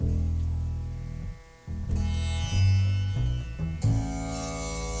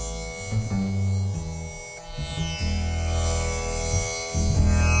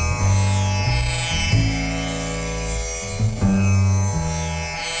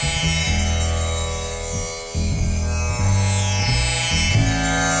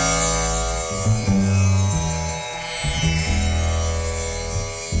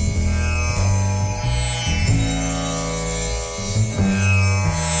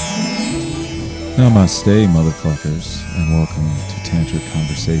Namaste, motherfuckers, and welcome to Tantric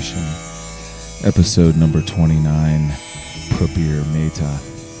Conversation, episode number 29, Prabir Mehta.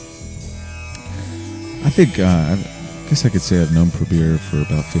 I guess I could say I've known Prabir for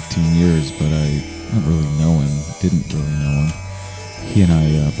about 15 years, but I don't really know him, didn't really know him. He and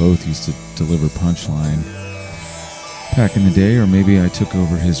I both used to deliver Punchline back in the day, or maybe I took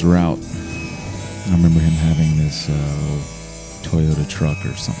over his route. I remember him having this Toyota truck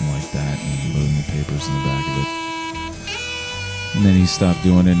or something like that and loading the papers in the back of it. And then he stopped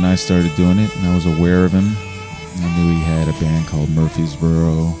doing it and I started doing it, and I was aware of him. I knew he had a band called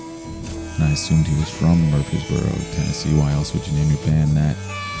Murfreesboro, and I assumed he was from Murfreesboro, Tennessee. Why else would you name your band that?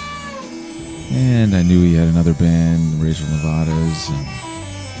 And I knew he had another band, Rachel Nevadas, and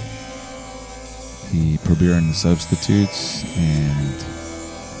the Prabir and the Substitutes, and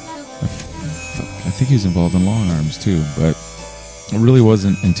I think he was involved in Long Arms too, but it really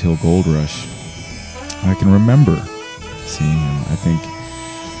wasn't until Gold Rush I can remember seeing him. I think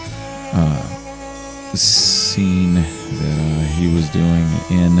the scene that he was doing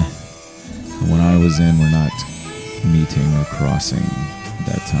in when I was in were not meeting or crossing at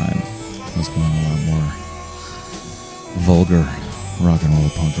that time. I was going a lot more vulgar rock and roll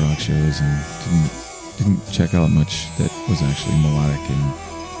punk rock shows and didn't check out much that was actually melodic and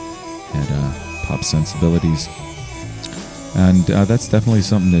had pop sensibilities. And that's definitely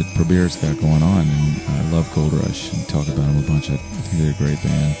something that Prabir's got going on, and I love Gold Rush and talk about them a bunch. I think they're a great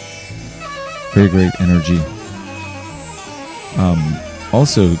band. Very great energy.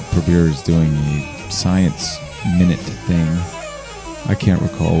 Also, Prabir is doing a Science Minute thing. I can't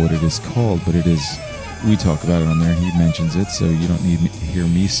recall what it is called, but it is, we talk about it on there, he mentions it, so you don't need to hear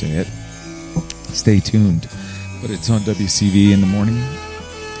me say it. Stay tuned. But it's on WCV in the morning,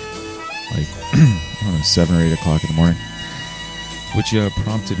 like, I don't know, 7 or 8 o'clock in the morning, which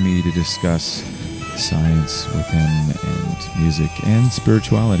prompted me to discuss science with him and music and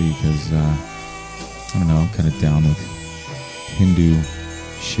spirituality, because, I don't know, I'm kind of down with Hindu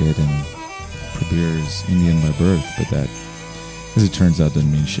shit, and Prabir is Indian by birth, but that, as it turns out,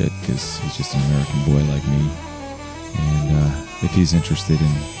 doesn't mean shit, because he's just an American boy like me, and if he's interested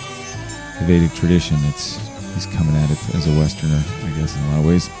in the Vedic tradition, he's coming at it as a Westerner, I guess, in a lot of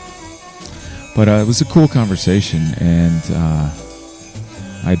ways. But it was a cool conversation, and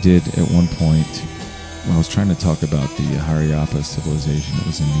I did at one point, when I was trying to talk about the Haryappa civilization that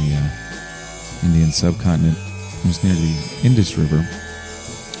was in the Indian subcontinent. It was near the Indus River.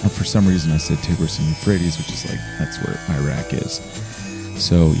 And for some reason I said Tigris and Euphrates, which is like, that's where Iraq is.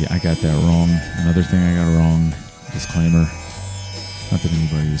 So yeah, I got that wrong. Another thing I got wrong, disclaimer, not that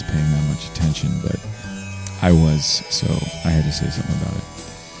anybody was paying that much attention, but I was, so I had to say something about it.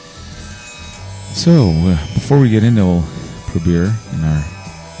 So, before we get into old Prabir and our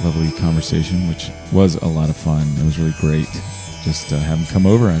lovely conversation, which was a lot of fun, it was really great just to have him come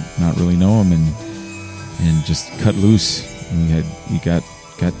over and not really know him and just cut loose. And we got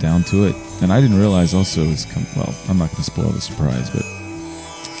down to it. And I didn't realize also, well, I'm not going to spoil the surprise, but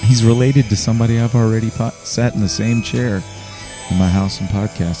he's related to somebody I've already sat in the same chair in my house and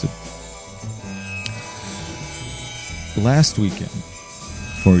podcasted. Last weekend,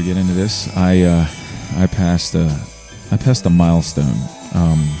 before we get into this, I passed a milestone.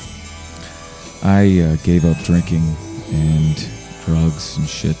 I gave up drinking and drugs and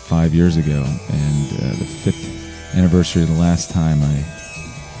shit 5 years ago, and the 5th anniversary of the last time I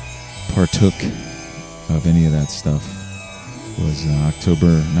partook of any of that stuff was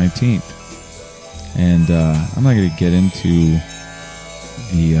October 19th. And I'm not going to get into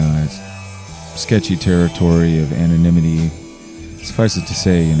the sketchy territory of anonymity. Suffice it to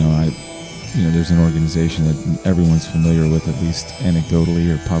say, there's an organization that everyone's familiar with, at least anecdotally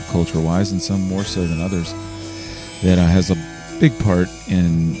or pop culture wise, and some more so than others, that has a big part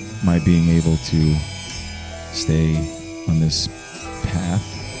in my being able to stay on this path.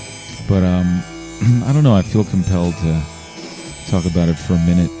 But I don't know, I feel compelled to talk about it for a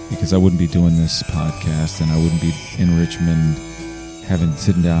minute, because I wouldn't be doing this podcast and I wouldn't be in Richmond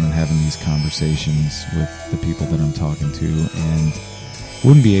sitting down and having these conversations with the people that I'm talking to, and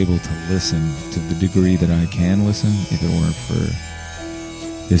wouldn't be able to listen to the degree that I can listen if it weren't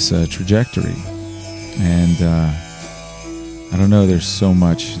for this trajectory. And I don't know, there's so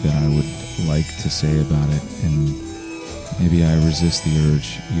much that I would like to say about it, and maybe I resist the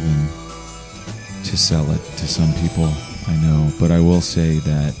urge even to sell it to some people I know. But I will say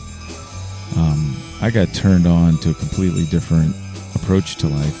that I got turned on to a completely different approach to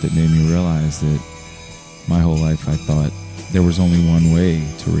life that made me realize that my whole life I thought there was only one way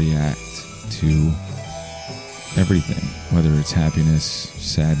to react to everything, whether it's happiness,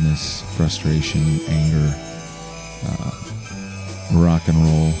 sadness, frustration, anger, rock and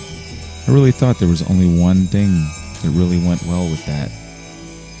roll. I really thought there was only one thing that really went well with that.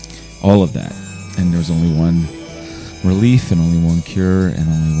 All of that. And there's only one relief and only one cure and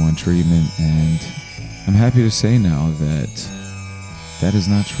only one treatment. And I'm happy to say now that that is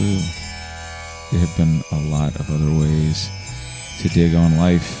not true. There have been a lot of other ways to dig on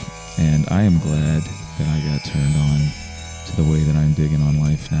life. And I am glad that I got turned on to the way that I'm digging on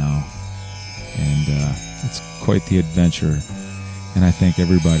life now. And it's quite the adventure. And I thank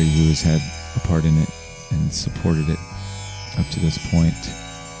everybody who has had a part in it and supported it up to this point.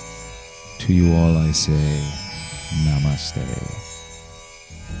 To you all I say, namaste.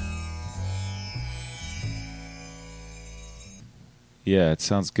 Yeah, it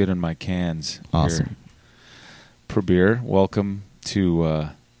sounds good in my cans. Awesome. Here. Prabir, welcome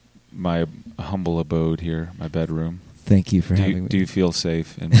to my humble abode here, my bedroom. Thank you for having me. Do you feel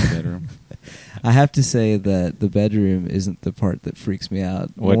safe in my bedroom? I have to say that the bedroom isn't the part that freaks me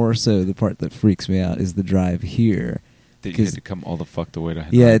out. What? More so, the part that freaks me out is the drive here. That you had to come all the fuck the way to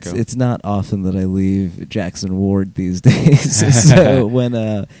Henrico? Yeah, it's not often that I leave Jackson Ward these days. So when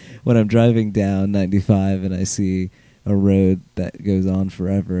I'm driving down 95 and I see a road that goes on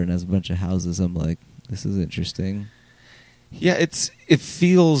forever and has a bunch of houses, I'm like, this is interesting. Yeah, it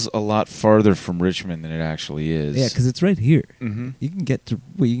feels a lot farther from Richmond than it actually is. Yeah, because it's right here. Mm-hmm. You can get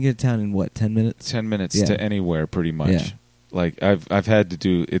to town in what, 10 minutes? 10 minutes Yeah. to anywhere, pretty much. Yeah. Like I've had to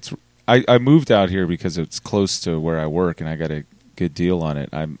do it's. I moved out here because it's close to where I work, and I got a good deal on it.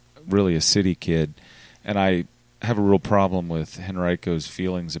 I'm really a city kid, and I have a real problem with Henrico's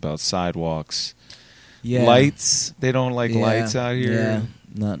feelings about sidewalks, lights. They don't like lights out here.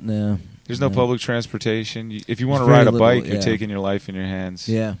 Yeah, no. There's no public transportation. If you want to There's ride a very bike, little, you're taking your life in your hands.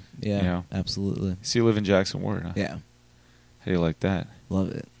 Yeah, You know? absolutely. So you live in Jackson Ward, huh? Yeah, How do you like that? love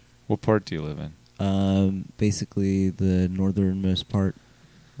it. What part do you live in? Basically the northernmost part,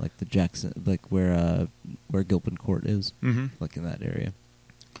 like the Jackson, like where Gilpin Court is, Mm-hmm. like in that area.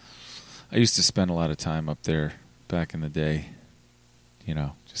 I used to spend a lot of time up there back in the day. You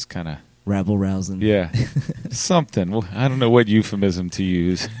know, just kind of Rabble rousing. yeah, something. Well, I don't know what euphemism to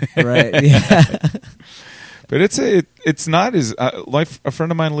use. Right. Yeah. But it's not as like a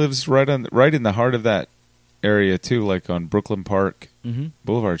friend of mine lives right in the heart of that area too, like on Brooklyn Park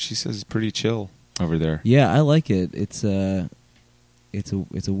Boulevard. She says it's pretty chill over there. Yeah, I like it. It's a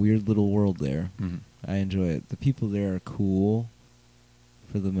weird little world there. Mm-hmm. I enjoy it. The people there are cool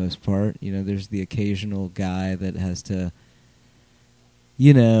for the most part. You know, there's the occasional guy that has to,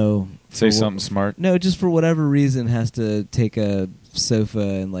 you know, Say something smart. No, just for whatever reason has to take a sofa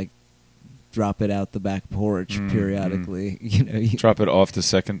and like drop it out the back porch periodically. You know, Drop it off the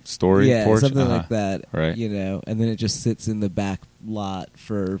second story porch. Something like that. Right. You know, and then it just sits in the back lot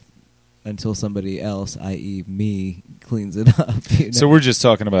until somebody else, i.e. me, cleans it up. You know? So we're just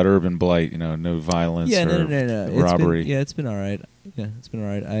talking about urban blight, you know, no violence or no. robbery. It's been all right. Yeah, it's been all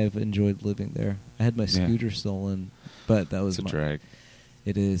right. I've enjoyed living there. I had my scooter stolen, but that was it's a drag.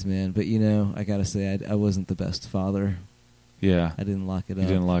 It is, man. But, you know, I got to say, I wasn't the best father. Yeah. I didn't lock it up. You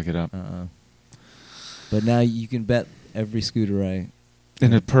didn't lock it up. But now you can bet every scooter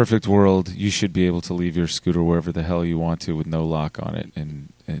In a perfect world, you should be able to leave your scooter wherever the hell you want to with no lock on it, and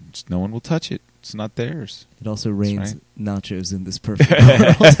just no one will touch it. It's not theirs. It also rains right. nachos in this perfect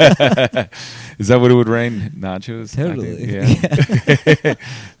world. Is that what it would rain? Nachos? Totally. Yeah.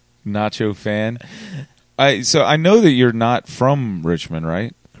 Nacho fan. So I know that you're not from Richmond,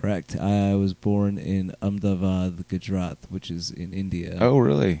 right? Correct. I was born in Ahmedabad, Gujarat, which is in India. Oh,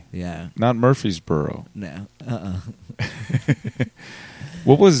 really? Yeah. Not Murfreesboro. No.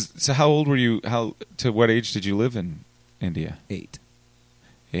 So how old were you? To what age did you live in India? 8.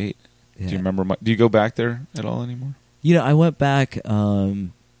 8? Yeah. Do you remember? Do you go back there at all anymore? You know, I went back a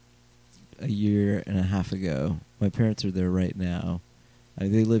year and a half ago. My parents are there right now.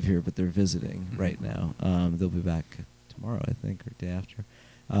 They live here, but they're visiting right now. They'll be back tomorrow, I think, or day after.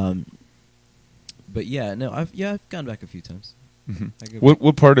 But yeah, no, I've gone back a few times. Mm-hmm.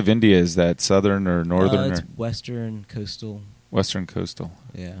 What part of India is that? Southern or northern? It's or western coastal. Western coastal.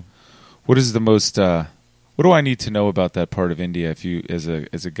 Yeah. What is the most? What do I need to know about that part of India? If you, as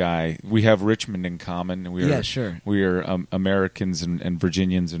a guy, we have Richmond in common. Sure. We are Americans and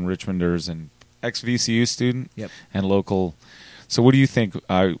Virginians and Richmonders and ex-VCU student. Yep. And local. So, what do you think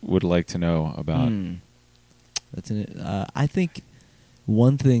I would like to know about? I think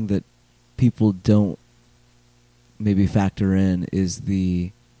one thing that people don't maybe factor in is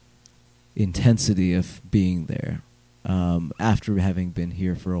the intensity of being there after having been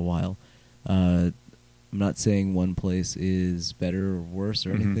here for a while. I'm not saying one place is better or worse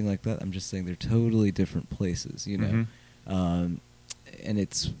or anything like that. I'm just saying they're totally different places, you know. And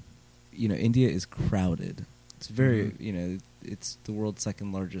it's, you know, India is crowded. It's very, you know, it's the world's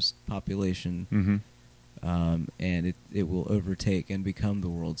second largest population, and it will overtake and become the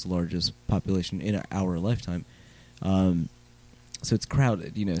world's largest population in our lifetime. So it's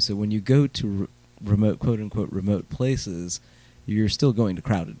crowded, you know. So when you go to remote, quote unquote, remote places, you're still going to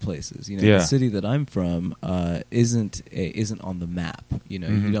crowded places. You know, the city that I'm from isn't on the map. You know,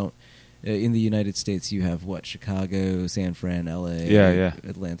 you don't. In the United States, you have Chicago, San Fran, L.A.,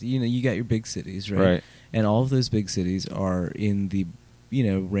 Atlanta. You know, you got your big cities, right? And all of those big cities are in the, you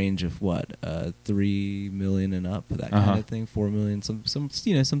know, range of 3 million and up, that kind of thing, 4 million, some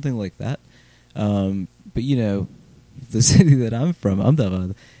you know, something like that. But you know, the city that I'm from,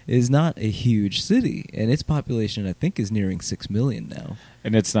 Ahmedabad, is not a huge city, and its population, I think, is nearing 6 million now.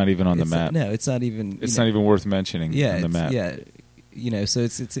 And it's not even on the map. No, it's not even. It's not even worth mentioning on the map. Yeah. You know, so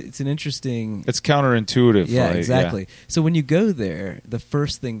it's an interesting. It's counterintuitive. Yeah, exactly. Yeah. So when you go there, the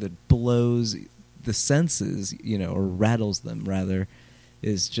first thing that blows the senses, you know, or rattles them rather,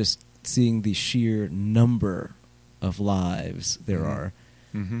 is just seeing the sheer number of lives there are.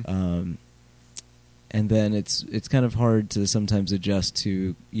 And then it's kind of hard to sometimes adjust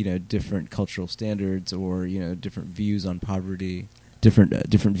to, you know, different cultural standards or, you know, different views on poverty,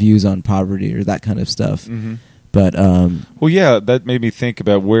 different views on poverty or that kind of stuff. But well, yeah, that made me think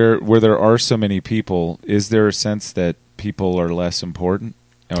about where there are so many people. Is there a sense that people are less important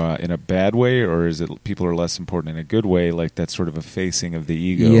in a bad way, or is it people are less important in a good way, like that sort of a facing of the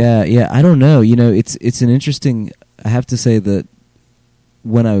ego? Yeah, I don't know. You know, it's an interesting. I have to say that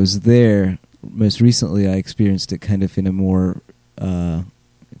when I was there most recently, I experienced it kind of in a more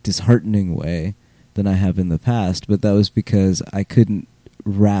disheartening way than I have in the past. But that was because I couldn't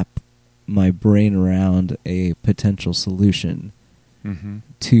wrap my brain around a potential solution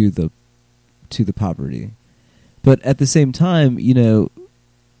to the poverty. But at the same time, you know,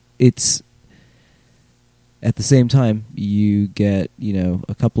 it's at the same time you get, you know,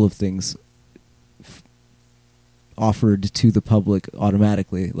 a couple of things offered to the public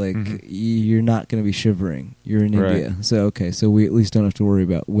automatically. Like you're not going to be shivering. You're in India. So so we at least don't have to worry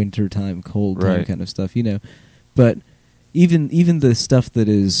about wintertime, cold time kind of stuff, you know. But even the stuff that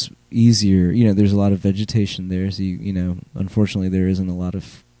is easier, you know, there's a lot of vegetation there, so you know, unfortunately there isn't a lot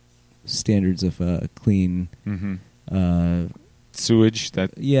of standards of clean sewage,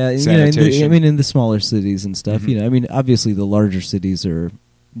 that sanitation. You know, in the smaller cities and stuff, you know, I mean, obviously the larger cities are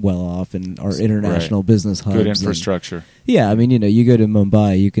well off and are international business hubs. Good infrastructure. I mean, you know, you go to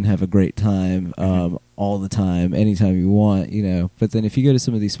Mumbai, you can have a great time all the time, anytime you want, you know. But then if you go to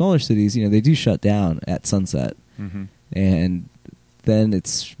some of these smaller cities, you know, they do shut down at sunset. And then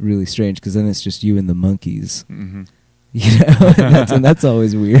it's really strange because then it's just you and the monkeys. You know, and that's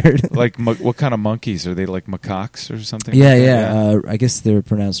always weird. Like, what kind of monkeys? Are they like macaques or something? I guess they're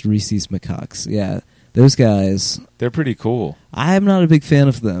pronounced Rhesus macaques. Yeah, those guys. They're pretty cool. I'm not a big fan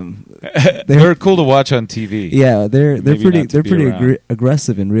of them. They're cool to watch on TV. Yeah, they're pretty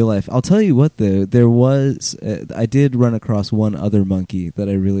aggressive in real life. I'll tell you what, though, there was I did run across one other monkey that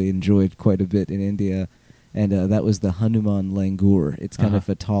I really enjoyed quite a bit in India. And that was the Hanuman langur. It's kind of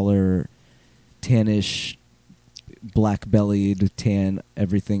a taller, tannish, black-bellied, tan,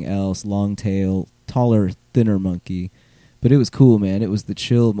 everything else, long tail, taller, thinner monkey. But it was cool, man. It was the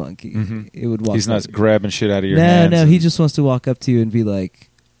chill monkey. It would walk. He's not grabbing shit out of your hands. No, he just wants to walk up to you and be like,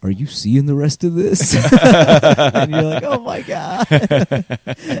 "Are you seeing the rest of this?" And you're like, "Oh my god!"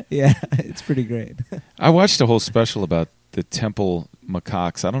 Yeah, it's pretty great. I watched a whole special about the temple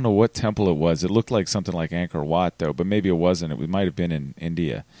macaques. I don't know what temple it was. It looked like something like Angkor Wat, though, but maybe it wasn't. It might have been in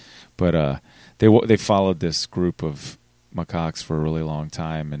India. But they followed this group of macaques for a really long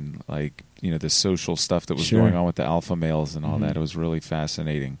time, and like, you know, the social stuff that was going on with the alpha males and all that. It was really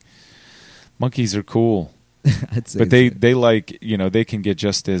fascinating. Monkeys are cool. I'd say but they like, you know, they can get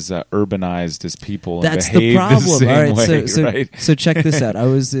just as urbanized as people. That's and behave the problem. The same all right, way, right? So check this out. I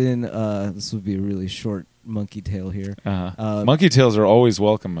was in. This would be a really short monkey tail here. Monkey tails are always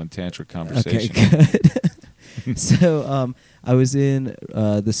welcome on tantric conversation. Okay, good. So I was in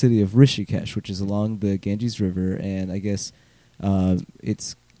the city of Rishikesh, which is along the Ganges River, and I guess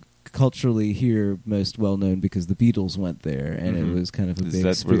it's culturally here most well known because the Beatles went there, and it was kind of a big.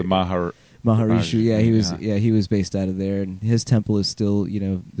 That's where the Maharishi. He was based out of there, and his temple is still, you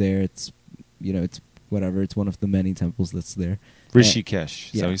know, there. It's, you know, it's whatever. It's one of the many temples that's there.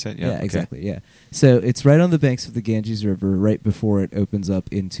 Rishikesh. Is that what you said? Yeah, okay. Exactly. Yeah. So it's right on the banks of the Ganges River, right before it opens up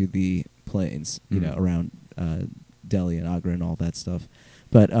into the plains, you know, around Delhi and Agra and all that stuff.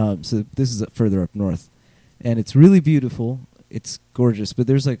 But so this is further up north. and it's really beautiful. It's gorgeous, but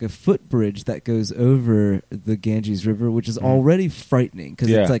there's like a footbridge that goes over the Ganges River, which is already frightening because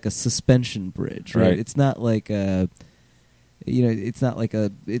it's like a suspension bridge, right? It's not like a, it's not like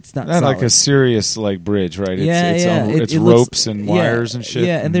a, it's not like a serious like bridge, right? It's it ropes and wires and shit.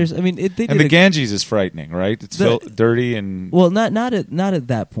 Yeah, and there's, the Ganges is frightening, right? It's dirty and not at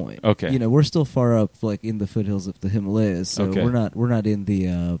that point. Okay, we're still far up, like in the foothills of the Himalayas, so we're not in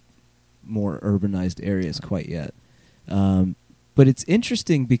the more urbanized areas quite yet. But it's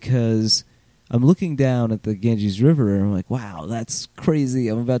interesting because I'm looking down at the Ganges River and I'm like, wow, that's crazy.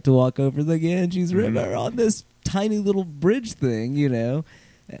 I'm about to walk over the Ganges River on this tiny little bridge thing,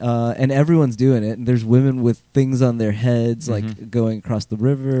 and everyone's doing it. And there's women with things on their heads, like going across the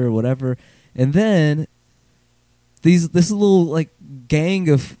river or whatever. And then this little like gang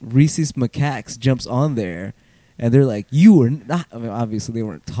of rhesus macaques jumps on there. And they're like, you are not... I mean, obviously, they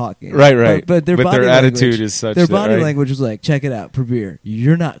weren't talking. Right. But their attitude is such their body language was like, check it out, Prabir.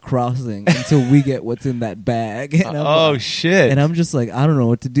 You're not crossing until we get what's in that bag. And shit. And I'm just like, I don't know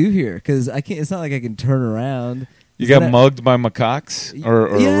what to do here. Because I can't. It's not like I can turn around. You got mugged by macaques?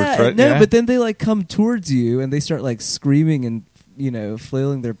 But then they like come towards you and they start like screaming and,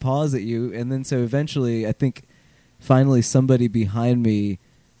 flailing their paws at you. And then so eventually, I think, finally somebody behind me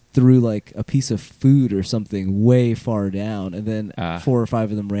threw like a piece of food or something way far down, and then 4 or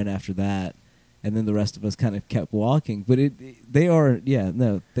 5 of them ran after that, and then the rest of us kind of kept walking. But they've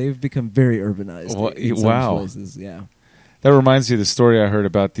become very urbanized in some places. Yeah, that reminds me of the story I heard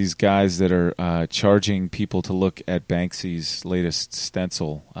about these guys that are charging people to look at Banksy's latest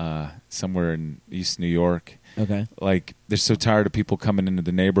stencil somewhere in East New York. Okay, like they're so tired of people coming into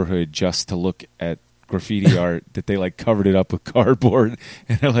the neighborhood just to look at graffiti art that they like covered it up with cardboard,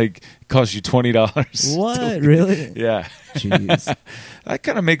 and it like cost you $20. What? Really? Yeah. Jeez. That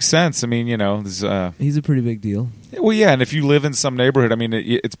kind of makes sense. I mean, he's a pretty big deal. Well, yeah, and if you live in some neighborhood, I mean,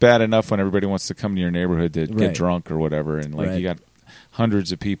 it's bad enough when everybody wants to come to your neighborhood to get drunk or whatever, and like you got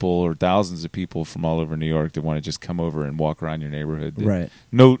hundreds of people or thousands of people from all over New York that want to just come over and walk around your neighborhood. Right.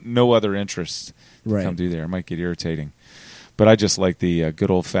 No other interests to come do there. It might get irritating. But I just like the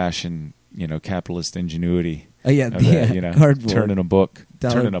good old-fashioned capitalist ingenuity. Cardboard. Turning a buck.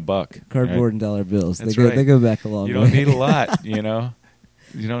 Cardboard and dollar bills. That's they go back a long way. You don't need a lot, You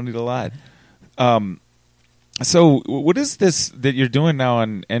don't need a lot. So what is this that you're doing now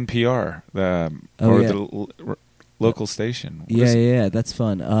on NPR, the local station? That's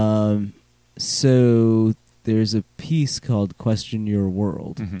fun. So there's a piece called Question Your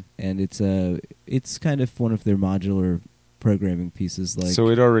World, and it's kind of one of their modular programming pieces. Like, so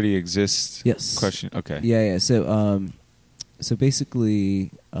it already exists. Yes. Question. Okay. Yeah. So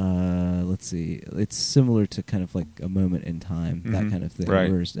basically, let's see. It's similar to kind of like a moment in time, that kind of thing.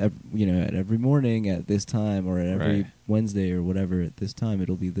 Right. Whereas, at every morning at this time, or at every Wednesday or whatever at this time,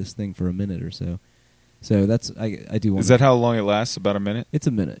 it'll be this thing for a minute or so. So that's I do. Is that how long it lasts? About a minute? It's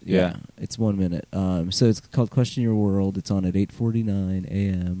a minute. Yeah. It's 1 minute. So it's called Question Your World. It's on at 8:49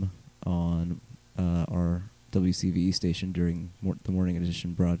 a.m. on our WCVE station during the morning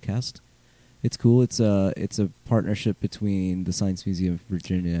edition broadcast. It's cool. It's a partnership between the Science Museum of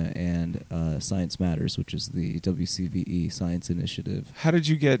Virginia and Science Matters, which is the WCVE science initiative. How did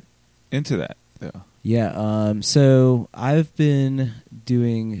you get into that, though? Yeah. So I've been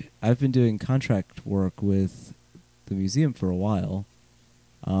doing contract work with the museum for a while,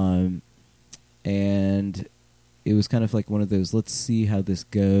 and it was kind of like one of those, let's see how this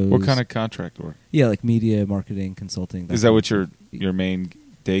goes. What kind of contract work? Yeah, like media, marketing, consulting. Is that what your main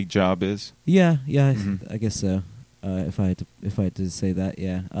day job is? Yeah, I guess so. If I had to say that,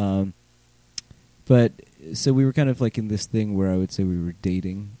 yeah. But so we were kind of like in this thing where I would say we were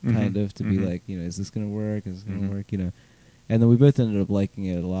dating, kind of, to be like, is this going to work? Is this going to work? And then we both ended up liking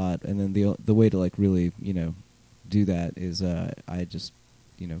it a lot. And then the way to like really, do that is I just,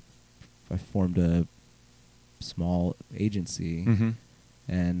 I formed a small agency,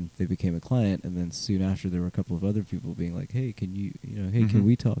 and they became a client, and then soon after there were a couple of other people being like, hey, can you can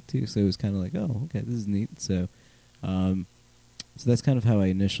we talk too? So it was kind of like, oh, okay, this is neat. So so that's kind of how I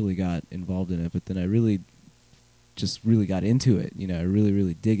initially got involved in it, but then I really got into it. I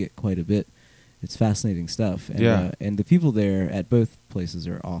really dig it quite a bit. It's fascinating stuff. And and the people there at both places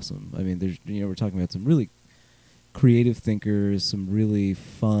are awesome. I mean, there's we're talking about some really creative thinkers, some really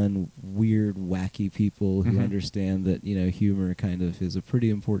fun, weird, wacky people who understand that humor kind of is a pretty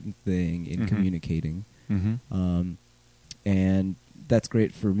important thing in communicating, and that's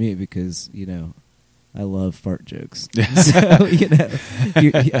great for me because I love fart jokes. So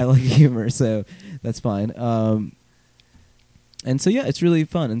I like humor, so that's fine. And so, yeah, it's really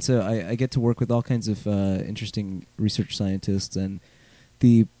fun. And so I get to work with all kinds of interesting research scientists. And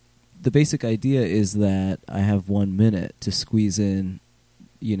the basic idea is that I have 1 minute to squeeze in,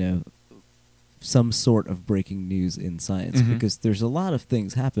 some sort of breaking news in science, because there's a lot of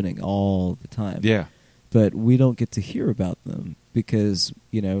things happening all the time. Yeah. But we don't get to hear about them because,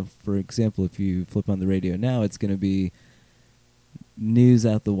 for example, if you flip on the radio now, it's going to be news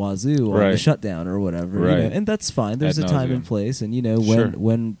out the wazoo on the shutdown or whatever, Right. And that's fine. There's a time and place, and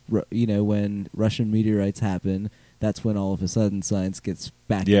when Russian meteorites happen, that's when all of a sudden science gets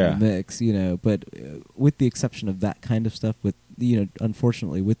back in the mix, But with the exception of that kind of stuff,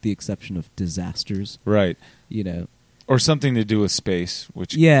 unfortunately, with the exception of disasters, right, or something to do with space,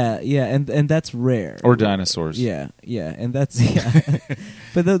 which and that's rare, or dinosaurs, and that's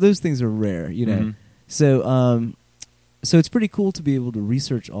but those things are rare, So it's pretty cool to be able to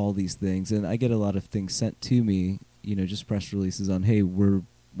research all these things, and I get a lot of things sent to me, just press releases on, hey, we're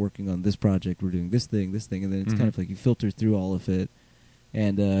working on this project, we're doing this thing, and then it's kind of like you filter through all of it,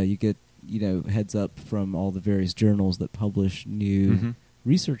 and you get heads up from all the various journals that publish new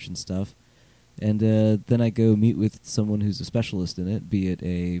research and stuff, and then I go meet with someone who's a specialist in it, be it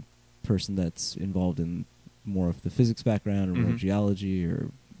a person that's involved in more of the physics background or more geology or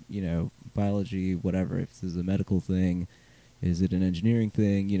biology, whatever. If this is a medical thing, is it an engineering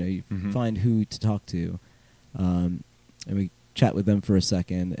thing? You find who to talk to, and we chat with them for a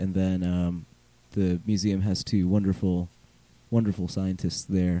second, and then the museum has 2 wonderful scientists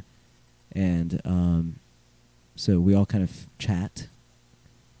there, and so we all kind of chat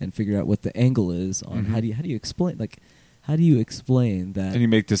and figure out what the angle is on how do you explain that? And you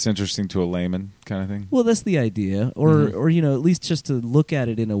make this interesting to a layman kind of thing? Well, that's the idea. Or at least just to look at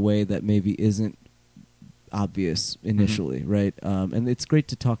it in a way that maybe isn't obvious initially, right? And it's great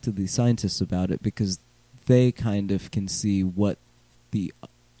to talk to the scientists about it because they kind of can see what the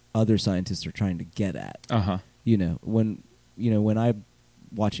other scientists are trying to get at. When I'm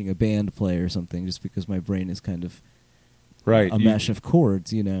watching a band play or something, just because my brain is kind of a mesh of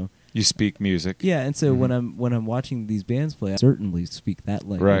chords, You speak music. Yeah, and so when I'm watching these bands play, I certainly speak that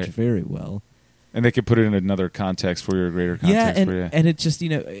language very well. And they can put it in another context for you, a greater context for you. And it just,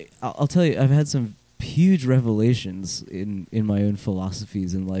 I'll tell you, I've had some huge revelations in my own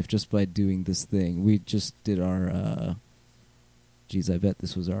philosophies in life just by doing this thing. We just did our, I bet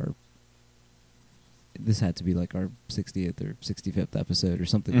this had to be like our 60th or 65th episode or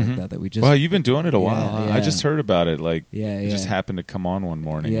something like that we just... Well, you've been doing it a while. Yeah. I just heard about it. It just happened to come on one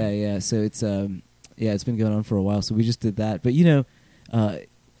morning. Yeah. So it's it's been going on for a while. So we just did that. But,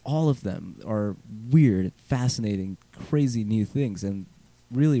 all of them are weird, fascinating, crazy new things. And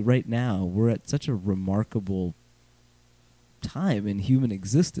really right now we're at such a remarkable time in human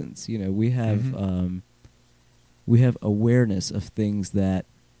existence. We have awareness of things that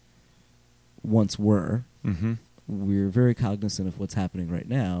once were. We're very cognizant of what's happening right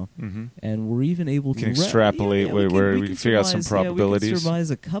now, and we're even able to extrapolate where we can figure out some probabilities. We can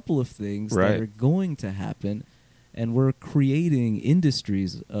surmise a couple of things that are going to happen, and we're creating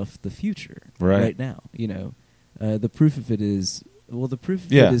industries of the future right now. The proof of it is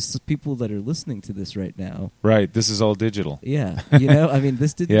it is people that are listening to this right now. Right, this is all digital. Yeah,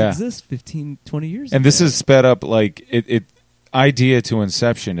 this didn't exist 15, 20 years ago. And this is sped up it idea to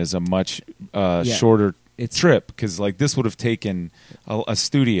inception is a much shorter trip, because this would have taken a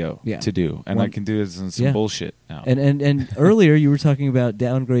studio to do, and I can do this in some bullshit now. And earlier you were talking about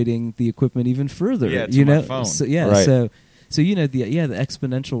downgrading the equipment even further. To my phone. So the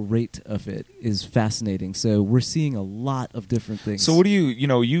exponential rate of it is fascinating. So we're seeing a lot of different things. So what do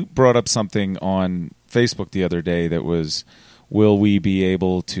you brought up something on Facebook the other day that was, will we be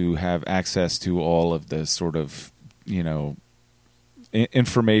able to have access to all of the sort of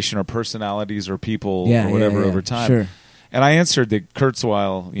information or personalities or people or whatever over time? Sure. And I answered that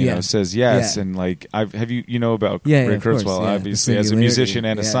Kurzweil, says yes, and have you about Ray Kurzweil, obviously, as a musician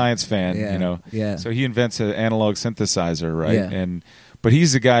and a science fan, So he invents an analog synthesizer, right? Yeah. But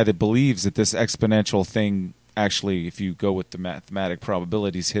he's the guy that believes that this exponential thing actually, if you go with the mathematic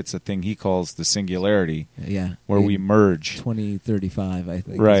probabilities, hits a thing he calls the singularity, where we merge. 2035, I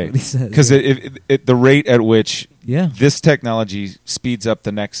think, right? Is what he says. Because the rate at which this technology speeds up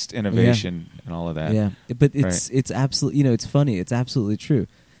the next innovation and all of that. Yeah, but it's absolutely, it's funny. It's absolutely true.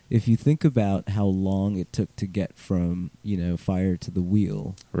 If you think about how long it took to get from fire to the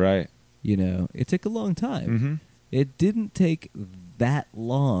wheel, right? It took a long time. It didn't take that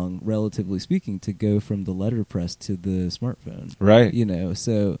long, relatively speaking, to go from the letterpress to the smartphone. Right.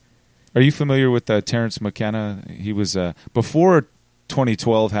 So... Are you familiar with Terence McKenna? He was, before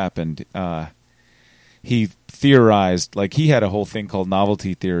 2012 happened, he theorized, like he had a whole thing called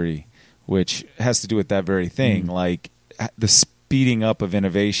novelty theory, which has to do with that very thing, like the speeding up of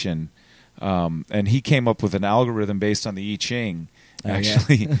innovation. And he came up with an algorithm based on the I Ching,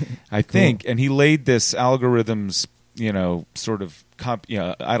 actually, I think. And he laid this algorithm's, sort of,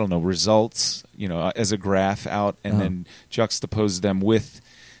 results, as a graph out, and then juxtaposed them with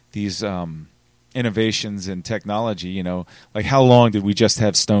these innovations in technology. Like how long did we just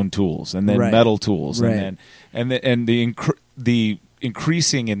have stone tools and then metal tools, and then the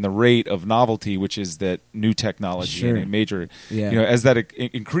increasing in the rate of novelty, which is that new technology and a major, as that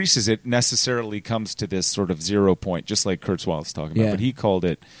increases, it necessarily comes to this sort of 0 point, just like Kurzweil was talking about. But he called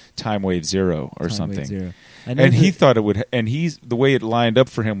it time wave zero or something. And he thought it would, and the way it lined up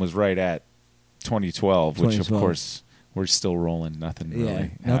for him was right at 2012, which of course we're still rolling. Nothing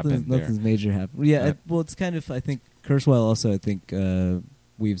really happened. Nothing's major happened. Yeah, well, it's kind of, I think Kurzweil also,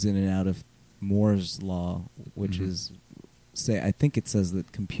 weaves in and out of Moore's law, which is, I think it says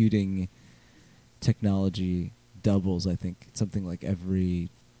that computing technology doubles, I think, something like every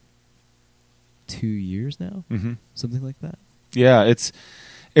 2 years now, something like that. Yeah,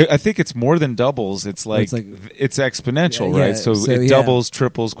 I think it's more than doubles. It's it's exponential, right? So it doubles,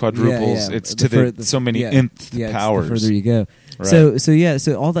 triples, quadruples. It's to so many nth powers. The further you go. Right.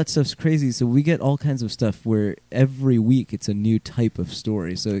 So all that stuff's crazy. So we get all kinds of stuff where every week it's a new type of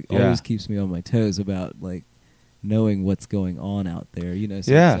story. So it always keeps me on my toes about like knowing what's going on out there.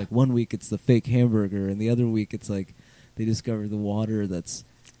 So it's like 1 week it's the fake hamburger, and the other week it's like they discover the water that's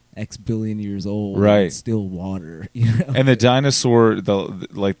X billion years old, right? And it's still water, And the dinosaur,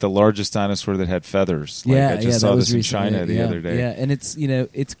 the largest dinosaur that had feathers. Like I just saw this in China the other day. Yeah, and it's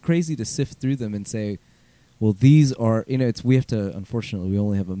it's crazy to sift through them and say, well, these are we have to. Unfortunately, we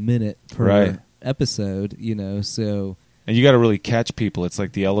only have a minute per episode, so. And you got to really catch people. It's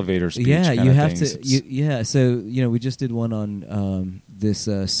like the elevator speech. Yeah, you have things. to. So we just did one on this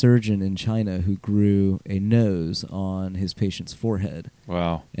surgeon in China who grew a nose on his patient's forehead.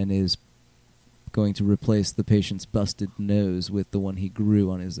 Wow! And is going to replace the patient's busted nose with the one he grew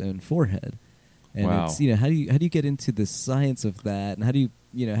on his own forehead. And it's how do you get into the science of that, and how do you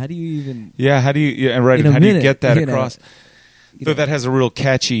even how do you how do you get that across? So that has a real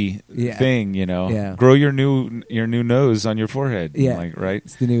catchy thing, Grow your new nose on your forehead, right?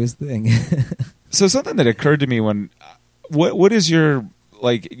 It's the newest thing. So something that occurred to me when, what is your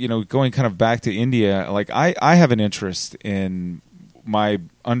going kind of back to India? Like I have an interest in my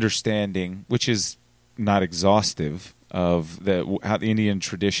understanding, which is not exhaustive, of how the Indian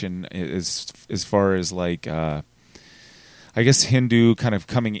tradition is as far as like I guess Hindu kind of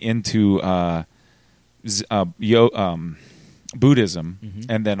coming into Buddhism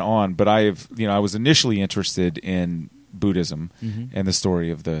and then on, but I was initially interested in Buddhism and the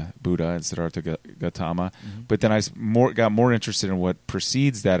story of the Buddha and Siddhartha Gautama, but then I got more interested in what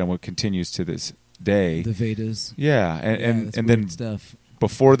precedes that and what continues to this day. The Vedas. Yeah, and then stuff.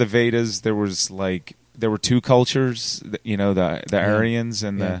 Before the Vedas, there were two cultures, the Aryans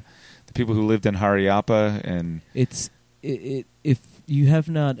and the people who lived in Haryappa, and if you have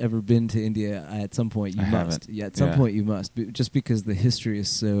not ever been to India, at some point you must. Yeah, at some point you must, just because the history is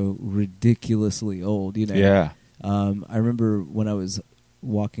so ridiculously old. Yeah. I remember when I was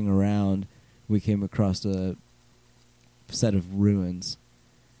walking around, we came across a set of ruins.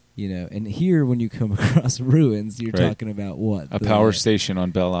 And here when you come across ruins, you're talking about what? A power station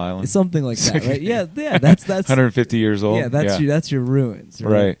on Bell Island. Something like that, right? Yeah, that's 150 years old. Yeah, that's your ruins,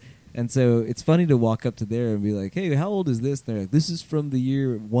 right? And so it's funny to walk up to there and be like, "Hey, how old is this?" And they're like, "This is from the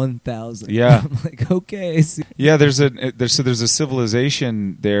year 1000." Yeah, I'm like, okay. Yeah, there's a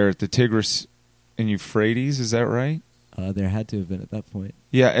civilization there at the Tigris and Euphrates. Is that right? There had to have been at that point.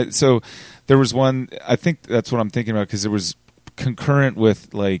 Yeah, so there was one. I think that's what I'm thinking about, because it was concurrent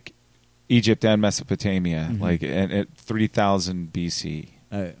with like Egypt and Mesopotamia, like at 3000 BC.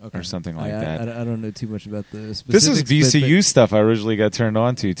 Or something like that. I don't know too much about the specifics. This is VCU stuff I originally got turned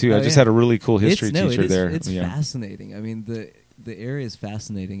on to, too. I just had a really cool history teacher there. It's fascinating. I mean, the area is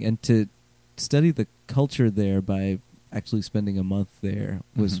fascinating. And to study the culture there by actually spending a month there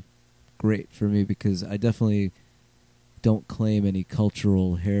was great for me, because I definitely don't claim any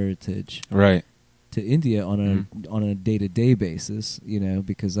cultural heritage to India on a day-to-day basis,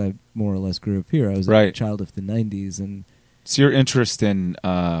 because I more or less grew up here. I was a child of the 90s, and so your interest in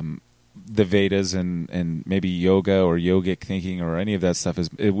the Vedas and maybe yoga or yogic thinking or any of that stuff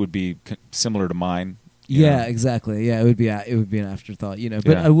would be similar to mine. Yeah, exactly. Yeah, it would be an afterthought,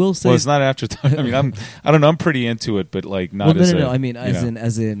 But I will say, well, it's not afterthought. I mean, I don't know. I'm pretty into it, but like not. Well, no. I mean,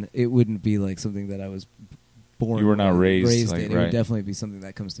 as in, it wouldn't be like something that I was born. You were not raised, like, in. It right. would definitely be something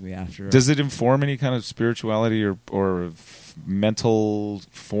that comes to me after. Does it inform any kind of spirituality or mental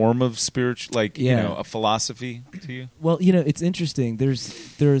form of spiritual, like, you know, a philosophy to you? Well, you know, it's interesting. There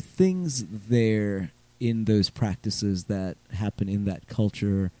are things there in those practices that happen in that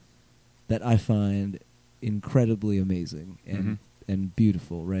culture that I find incredibly amazing and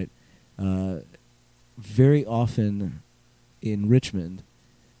beautiful, right? Very often in Richmond,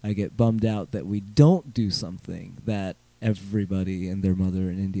 I get bummed out that we don't do something that everybody and their mother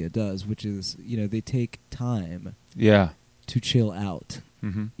in India does, which is, you know, they take time to chill out.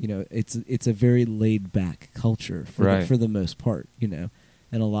 Mm-hmm. You know, it's a very laid back culture for the most part, you know,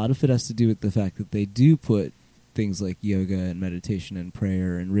 and a lot of it has to do with the fact that they do put things like yoga and meditation and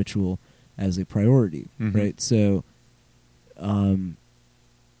prayer and ritual as a priority, right? So, I'm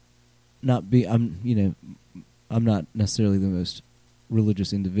not necessarily the most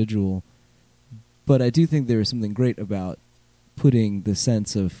religious individual, but I do think there is something great about putting the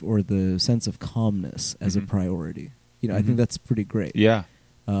sense of calmness as a priority. You know, I think that's pretty great. Yeah.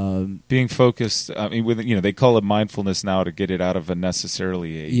 Being focused. I mean, with, you know, they call it mindfulness now to get it out of a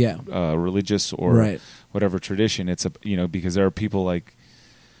necessarily a religious or whatever tradition. It's because there are people like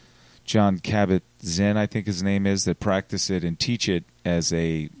John Kabat-Zinn, I think his name is, that practice it and teach it as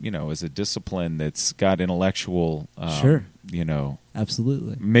a discipline that's got intellectual,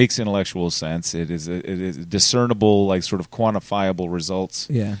 absolutely makes intellectual sense. It is discernible, like sort of quantifiable results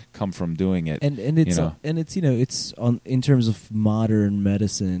come from doing it. And it's it's on in terms of modern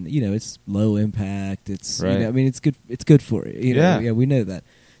medicine, you know, it's low impact. It's I mean, it's good for you. You know, we know that.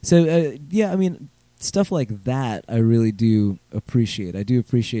 So I mean, stuff like that I really do appreciate. I do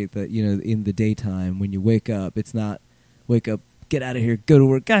appreciate that, you know, in the daytime when you wake up, it's not wake up, get out of here, go to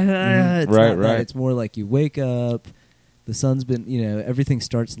work. It's not that. It's more like you wake up, the sun's been, you know, everything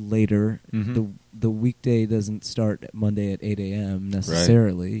starts later. The weekday doesn't start Monday at 8 a.m.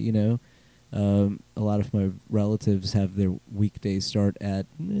 necessarily, you know. A lot of my relatives have their weekdays start at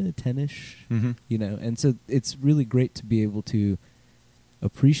 10-ish, you know. And so it's really great to be able to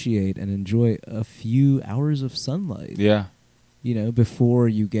appreciate and enjoy a few hours of sunlight. Yeah. You know, before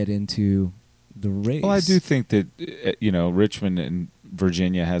you get into the race. Well, I do think that, you know, Richmond and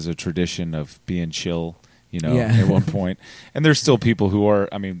Virginia has a tradition of being chill, you know, at one point. And there's still people who are,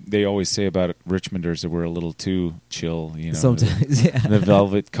 I mean, they always say about Richmonders that we're a little too chill, you know. Sometimes, the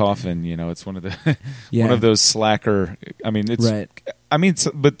velvet coffin, you know, it's one of the one of those slacker, I mean, it's I mean,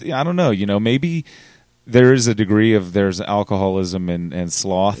 but I don't know, you know, maybe there is a degree of there's alcoholism and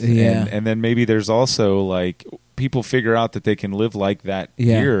sloth, and then maybe there's also like people figure out that they can live like that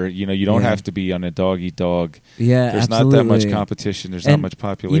here. You know, you don't have to be on a dog-eat-dog. Yeah, there's not that much competition. There's not much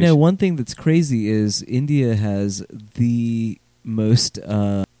population. You know, one thing that's crazy is India has the most.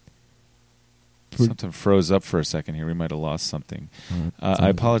 Something froze up for a second here. We might have lost something. I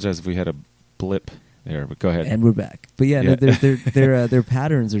apologize if we had a blip there, but go ahead. And we're back. But no, their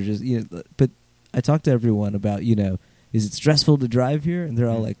patterns are just, you know. But I talked to everyone about, you know, is it stressful to drive here? And they're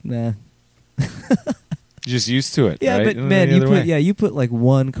all like, nah. Just used to it. Yeah, right? but man, you put like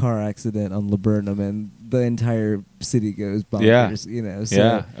one car accident on Laburnum and the entire city goes bonkers. You know,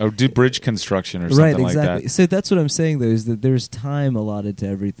 so, or do bridge construction or something like that. So that's what I'm saying though, is that there's time allotted to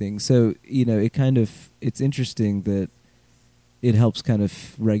everything. So, you know, it's interesting that it helps kind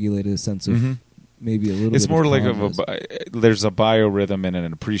of regulate a sense of maybe a little. It's bit more of like there's a biorhythm and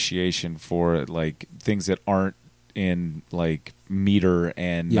an appreciation for like things that aren't in like meter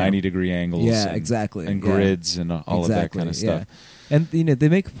and 90-degree angles and grids and all of that kind of stuff. And you know, they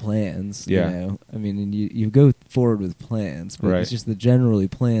make plans, you know. I mean, and you go forward with plans, but it's just that generally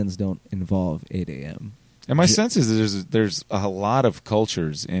plans don't involve 8 a.m. And my sense is there's a lot of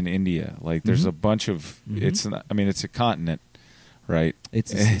cultures in India. Like there's a bunch of it's a continent, right?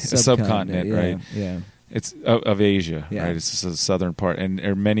 It's a subcontinent, right? Yeah. It's of Asia, right? It's the southern part, and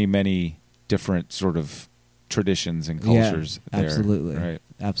there are many different sort of traditions and cultures there. Absolutely. Right.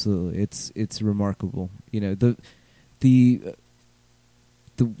 Absolutely. It's remarkable. You know, the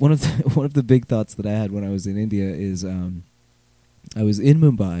one of the big thoughts that I had when I was in India is I was in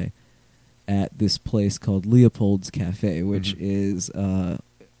Mumbai at this place called Leopold's Cafe, which is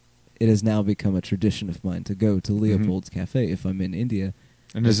it has now become a tradition of mine to go to Leopold's Cafe if I'm in India.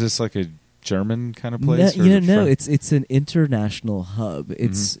 And is this like a German kind of place? No, it's an international hub.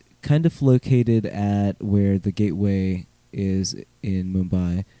 It's kind of located at where the Gateway is in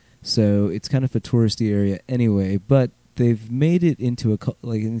Mumbai, so it's kind of a touristy area anyway. But they've made it into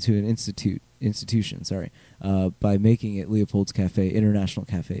an institution. Sorry, by making it Leopold's Cafe International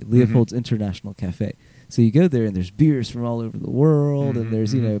Cafe, Leopold's International Cafe. So you go there and there's beers from all over the world, and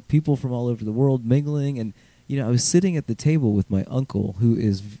there's people from all over the world mingling, and I was sitting at the table with my uncle, who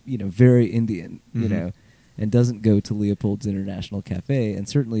is, very Indian, and doesn't go to Leopold's International Cafe, and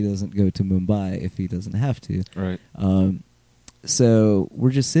certainly doesn't go to Mumbai if he doesn't have to. Right. So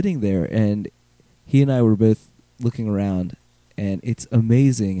we're just sitting there, and he and I were both looking around, and it's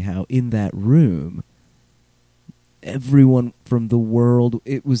amazing how in that room, everyone from the world,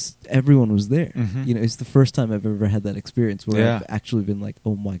 everyone was there. Mm-hmm. It's the first time I've ever had that experience where Yeah. I've actually been like,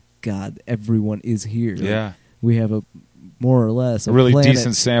 oh my God, everyone is here. Yeah. We have a more or less a really planet.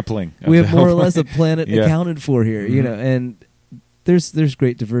 decent sampling. We have more or less a planet Yeah. accounted for here, Mhm. and there's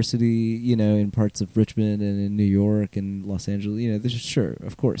great diversity, in parts of Richmond and in New York and Los Angeles. There's sure,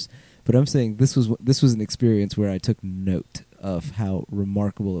 of course, but I'm saying this was an experience where I took note of how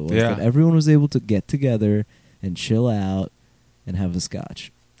remarkable it was Yeah. that everyone was able to get together and chill out and have a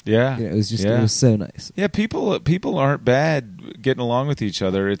scotch. Yeah. It was just Yeah. it was so nice. Yeah, people aren't bad getting along with each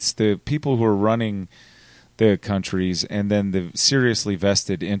other. It's the people who are running the countries, and then the seriously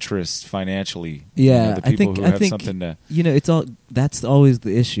vested interests financially. Yeah, the I people think who I have think something to. it's all that's always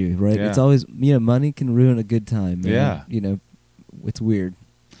the issue, right? Yeah. It's always money can ruin a good time. Man. Yeah. It's weird.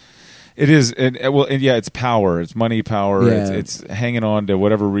 It is, and yeah, it's power. It's money, power. Yeah. It's hanging on to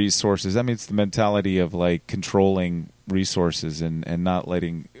whatever resources. I mean, it's the mentality of like controlling resources and not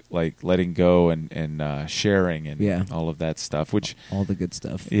letting go and sharing and Yeah. all of that stuff. Which All the good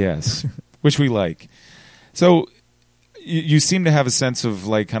stuff. yes, which we like. So you seem to have a sense of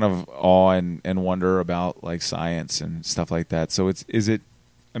like kind of awe and wonder about like science and stuff like that. So is it,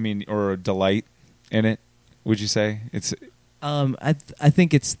 I mean, or a delight in it? Would you say it's? I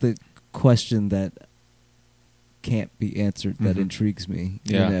think it's the question that can't be answered that Mhm. intrigues me.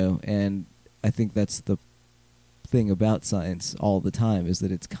 Yeah. And I think that's the thing about science all the time is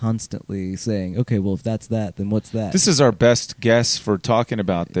that it's constantly saying, okay, well, if that's that, then what's that? This is our best guess for talking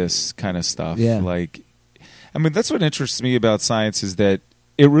about this kind of stuff. Yeah. Like, I mean, that's what interests me about science is that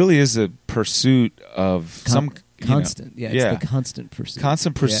it really is a pursuit of constant. Yeah. It's the constant pursuit.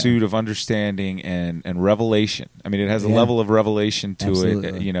 Constant pursuit of understanding and revelation. I mean, it has a Yeah. level of revelation to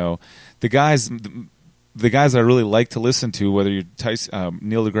Absolutely. it. The guys I really like to listen to, whether you're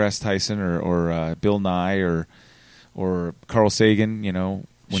Neil deGrasse Tyson or Bill Nye or Carl Sagan, when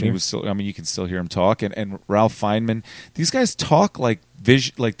he Sure. was still, I mean, you can still hear him talk, and Ralph Feynman. These guys talk like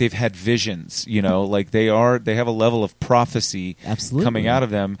they've had visions, like they have a level of prophecy Absolutely. coming out of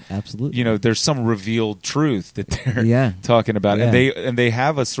them. Absolutely. There's some revealed truth that they're Yeah. talking about, Yeah. and they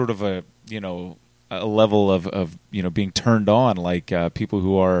have a sort of a level of being turned on, like people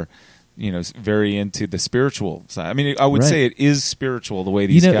who are very into the spiritual side. I mean, I would Right. say it is spiritual the way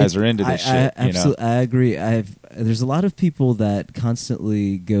these guys are into this shit. Absolutely, I agree. There's a lot of people that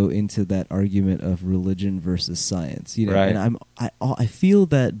constantly go into that argument of religion versus science. Right. And I feel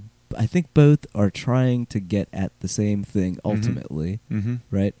that I think both are trying to get at the same thing ultimately, Mm-hmm.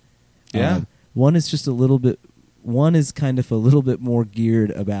 right? Yeah. One is just a little bit. One is kind of a little bit more geared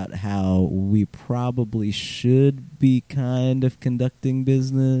about how we probably should be kind of conducting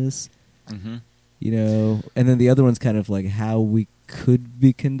business. Mm-hmm. And then the other one's kind of like how we could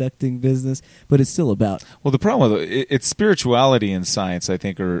be conducting business, but it's still about. Well, the problem with it's spirituality and science, I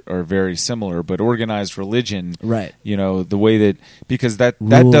think, are very similar, but organized religion, Right. The way that, because that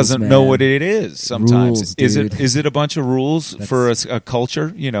Rules, doesn't know man. what it is sometimes. Rules, is dude. it a bunch of rules That's- for a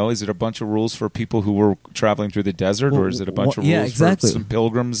culture? Is it a bunch of rules for people who were traveling through the desert, or is it a bunch of rules yeah, exactly. for some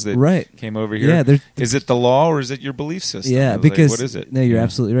pilgrims that Right. came over here? Yeah, is it the law or is it your belief system? Yeah, Like, because what is it? No, you're Yeah.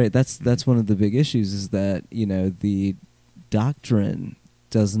 absolutely right. That's one of the big issues is that the doctrine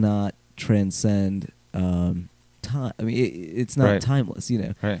does not transcend time. I mean, it's not Right. timeless.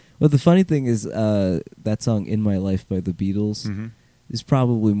 Right. Well, the funny thing is that song "In My Life" by the Beatles Mm-hmm. is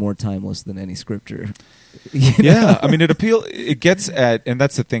probably more timeless than any scripture. Yeah, I mean, it gets at, and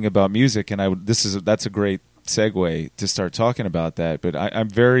that's the thing about music, and that's a great segue to start talking about that. But I'm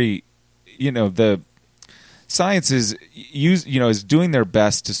very, the science is is doing their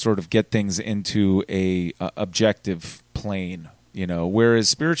best to sort of get things into a objective plane. Whereas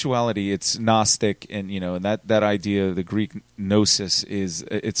spirituality, it's Gnostic, and and that idea, the Greek gnosis,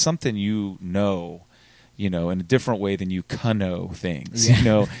 it's something in a different way than you know things,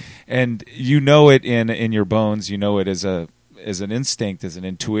 Yeah. and it in your bones, it as an instinct, as an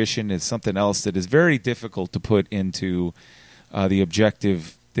intuition, as something else that is very difficult to put into the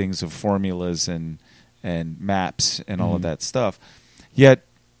objective things of formulas and maps and all of that stuff. Yet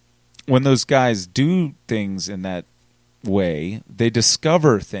when those guys do things in that way, they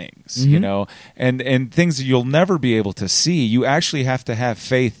discover things, you Mhm. know, and things that you'll never be able to see. You actually have to have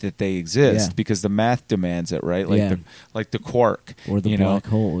faith that they exist Yeah. because the math demands it, right? Like Yeah. the quark Or the you black know?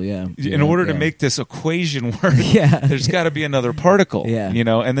 hole, yeah. In order to make this equation work, Yeah. there's got to be another particle, Yeah. you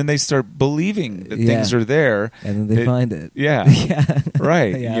know, and then they start believing that things Yeah. are there. And then they find it. Yeah. Yeah.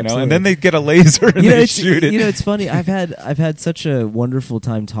 Right. Yeah, you know, absolutely. and then they get a laser and they shoot it. You know, it's funny. I've had such a wonderful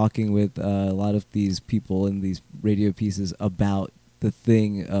time talking with a lot of these people in these radio pieces about the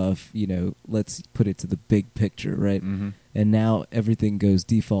thing of, you know, let's put it to the big picture, right? Mhm. And now everything goes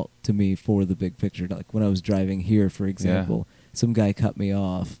default to me for the big picture. Like when I was driving here, for example, some guy cut me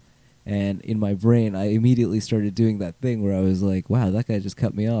off, and in my brain, I immediately started doing that thing where I was like, wow, that guy just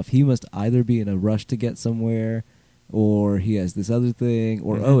cut me off. He must either be in a rush to get somewhere, or he has this other thing,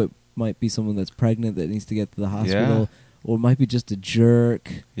 or, Mhm. oh, it might be someone that's pregnant that needs to get to the hospital, Yeah. or it might be just a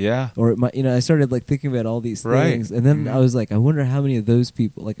jerk. Yeah. Or it might, you know, I started like thinking about all these Right. things, and then Mhm. I was like, I wonder how many of those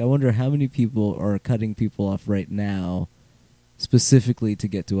people, like, I wonder how many people are cutting people off right now, specifically to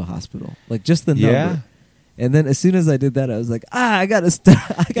get to a hospital, like just the number. Yeah. And then as soon as I did that, I was like, I gotta stop.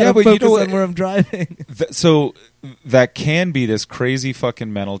 I gotta Yeah, but you focus know what? on where I'm driving. So that can be this crazy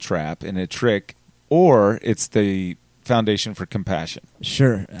fucking mental trap and a trick, or it's the foundation for compassion.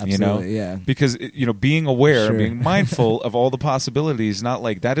 Sure, absolutely, You know, yeah. because you know, being aware, Sure. being mindful of all the possibilities, not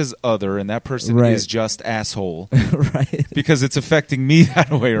like that is other and that person Right. is just asshole, Right. because it's affecting me that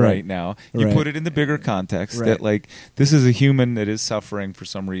way right, Right. now. You Right. put it in the bigger context Right. that like this is a human that is suffering for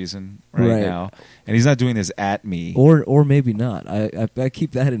some reason right now, and he's not doing this at me. Or maybe not. I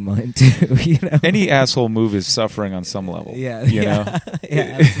keep that in mind too. You know, Any asshole move is suffering on some level. Yeah, you yeah, know.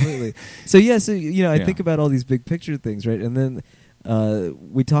 yeah, absolutely. So you know, I Yeah. think about all these big picture things, right? And then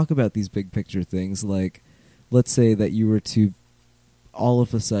we talk about these big picture things, like let's say that you were to all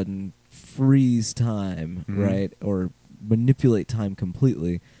of a sudden freeze time, Mhm. right, or manipulate time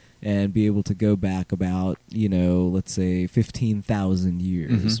completely, and be able to go back about, you know, let's say 15,000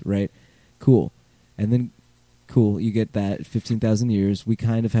 years, Mhm. right? Cool, and then. Cool, you get that 15,000 years. We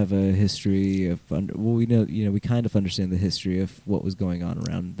kind of have a history of we know, you know, we kind of understand the history of what was going on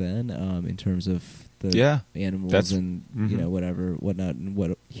around then, in terms of the Yeah. animals That's- and you mhm. know, whatnot, and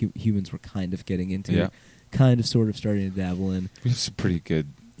what humans were kind of getting into, Yeah. kind of sort of starting to dabble in. We have some pretty good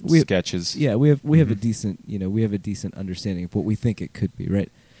We have- sketches. Yeah, we have a Mhm. decent, you know, we have a decent understanding of what we think it could be, right?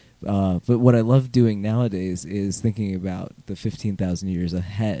 But what I love doing nowadays is thinking about the 15,000 years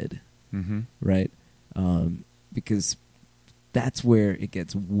ahead, Mm-hmm. right? Because that's where it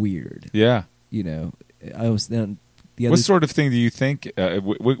gets weird. Yeah. You know, I was then the other What sort of thing do you think?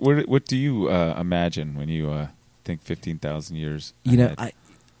 What do you imagine when you think 15,000 years? you know, ahead?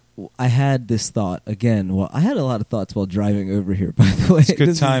 I had this thought again. Well, I had a lot of thoughts while driving over here. By the way, It's a good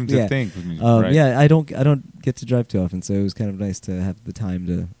This is- time to yeah. think. Right? Yeah, I don't get to drive too often, so it was kind of nice to have the time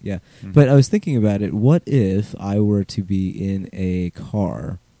to. Yeah, Mhm. but I was thinking about it. What if I were to be in a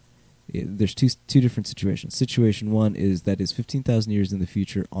car? There's two different situations. Situation one is that is 15,000 years in the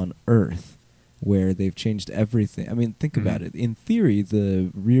future on Earth, where they've changed everything. I mean, think about Mhm. it. In theory,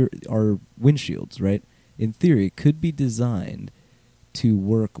 our windshields, right? In theory, could be designed to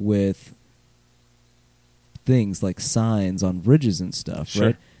work with things like signs on bridges and stuff, Sure.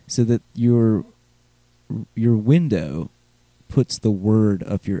 right? So that your window puts the word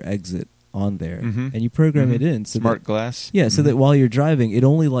of your exit on there, Mhm. and you program Mhm. it in. So Smart that, glass. yeah, so Mhm. that while you're driving, it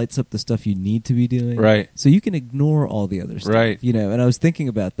only lights up the stuff you need to be doing. Right. So you can ignore all the other stuff. Right. You know, and I was thinking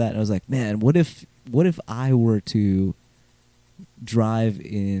about that, and I was like, man, what if I were to drive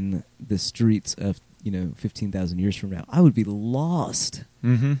in the streets of, you know, 15,000 years from now? I would be lost.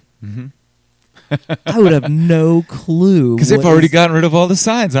 Mm-hmm. Mm-hmm. I would have no clue. Because they've what already is- gotten rid of all the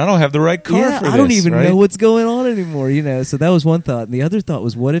signs. I don't have the right car yeah, for I this. don't even right? know what's going on anymore, you know. So that was one thought. And the other thought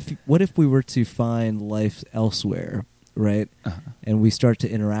was, what if we were to find life elsewhere, right? Uh-huh. And we start to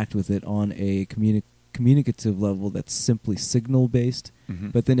interact with it on a communicative level that's simply signal based.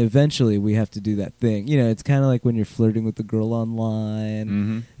 Mhm. But then eventually we have to do that thing. You know, it's kind of like when you're flirting with the girl online.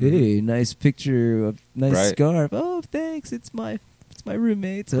 Mhm. Hey, nice picture, of nice Right. scarf. Oh, thanks. It's my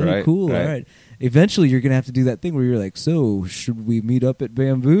roommate's. Oh, Right, cool. right. All right. Eventually, you're gonna have to do that thing where you're like, so should we meet up at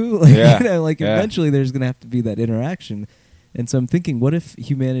Bamboo? Like, Yeah, you know, like yeah. eventually there's gonna have to be that interaction. And so I'm thinking, what if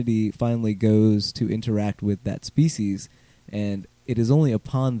humanity finally goes to interact with that species, and it is only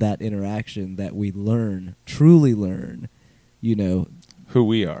upon that interaction that we truly learn, you know, Who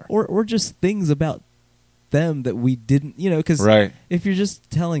we are. or just things about them that we didn't, because Right. if you're just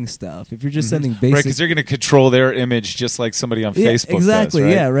telling stuff, if you're just Mhm. sending Right, basic, because you're going to control their image just like somebody on yeah, Facebook exactly, does,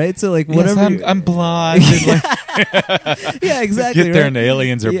 right? yeah, right. So like Yes, whatever, I'm blind. And like, yeah, exactly. get there right? and the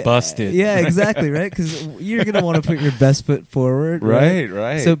aliens are Yeah, busted. Yeah, exactly, right? Because you're gonna want to put your best foot forward, Right,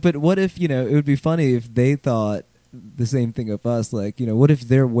 right. So, but what if it would be funny if they thought the same thing of us? Like, what if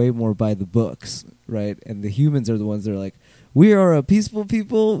they're way more by the books, right? And the humans are the ones that are like, we are a peaceful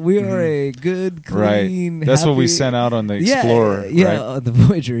people. We are a good, clean, right. That's what we happy- sent out on the Yeah, Explorer, yeah, right? on the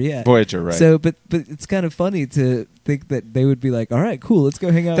Voyager, yeah. Voyager, right. So, but it's kind of funny to think that they would be like, all right, cool, let's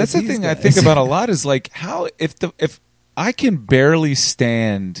go hang out. That's the with these thing I guys. think about a lot is like how if I can barely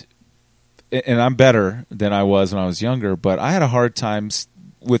stand, and I'm better than I was when I was younger, but I had a hard time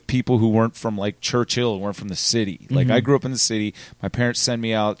with people who weren't from like Churchill, who weren't from the city. Like I grew up in the city. My parents sent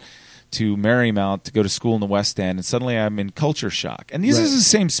me out to Marymount to go to school in the West End, and suddenly I'm in culture shock. And these are the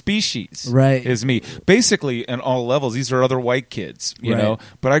same species Right. as me. Basically, in all levels, these are other white kids, you Right. know?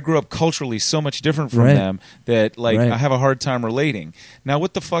 But I grew up culturally so much different from Right. them that, like, Right. I have a hard time relating. Now,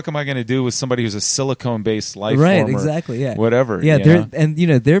 what the fuck am I going to do with somebody who's a silicone-based life Right, form or exactly, yeah. whatever? Yeah, you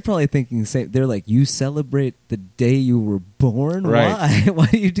know? they're probably thinking the same. They're like, you celebrate the day you were born? Right. Why? Why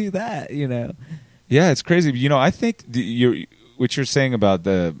do you do that? Yeah, it's crazy. You know, I think what you're saying about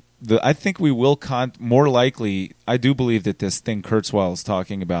I think we will more likely. I do believe that this thing Kurzweil is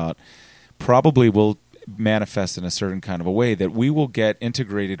talking about probably will manifest in a certain kind of a way that we will get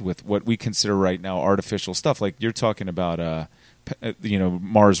integrated with what we consider right now artificial stuff. Like you're talking about,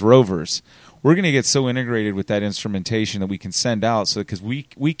 Mars rovers. We're going to get so integrated with that instrumentation that we can send out. So because we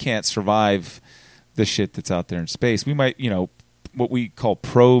can't survive the shit that's out there in space, we might, what we call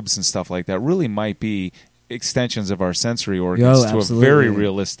probes and stuff like that really might be extensions of our sensory organs to a very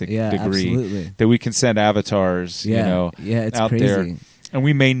realistic degree absolutely. that we can send avatars Yeah, it's out crazy. there, and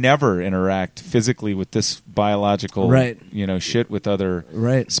we may never interact physically with this biological shit with other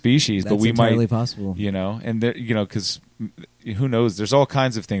species. That's but we entirely might possible. And there, because who knows, there's all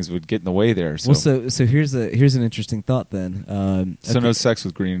kinds of things that would get in the way there. Well, so here's an interesting thought then. No sex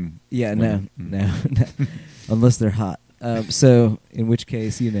with green women. No, unless they're hot. So in which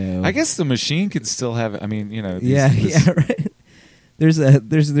case, I guess the machine could still have. I mean, right.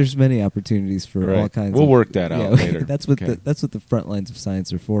 There's many opportunities for all kinds. We'll of, work that out later. That's what the front lines of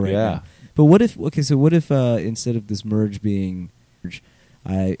science are for right Yeah. now. But what if? Okay, so what if instead of this merge being,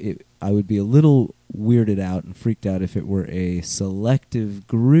 I would be a little weirded out and freaked out if it were a selective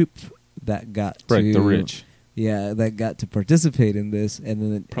group that got to the rich. Yeah, that got to participate in this, and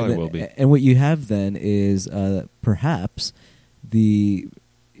then Probably will be. And what you have then is perhaps the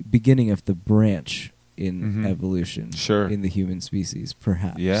beginning of the branch in evolution, Sure. in the human species,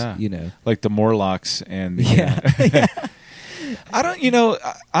 perhaps. Yeah. Like the Morlocks and yeah. I don't.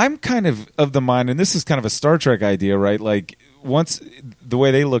 I'm kind of the mind, and this is kind of a Star Trek idea, right? Like once the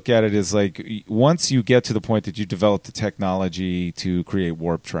way they look at it is like once you get to the point that you develop the technology to create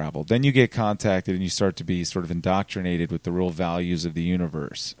warp travel, then you get contacted and you start to be sort of indoctrinated with the real values of the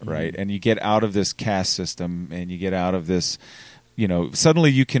universe, right? And you get out of this caste system and you get out of this, suddenly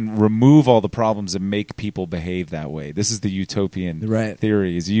you can remove all the problems and make people behave that way. This is the utopian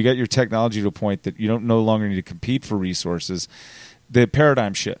theory, is you get your technology to a point that you don't no longer need to compete for resources. The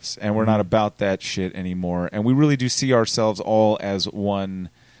paradigm shifts, and we're not about that shit anymore. And we really do see ourselves all as one.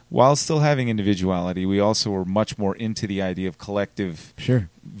 While still having individuality, we also are much more into the idea of collective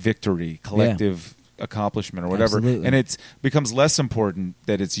victory, collective accomplishment, or whatever. Absolutely. And it becomes less important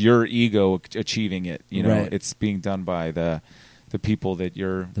that it's your ego achieving it. Right. It's being done by the people that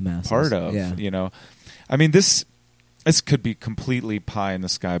you're the masses. part of. Yeah. I mean, this could be completely pie in the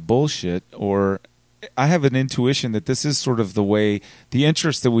sky bullshit, or I have an intuition that this is sort of the way, the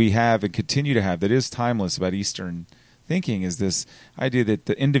interest that we have and continue to have that is timeless about Eastern thinking, is this idea that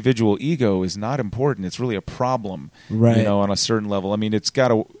the individual ego is not important. It's really a problem, on a certain level. I mean,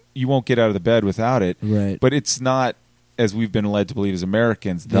 you won't get out of the bed without it, but it's not, as we've been led to believe as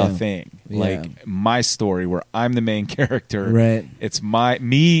Americans, the thing. Like my story where I'm the main character. It's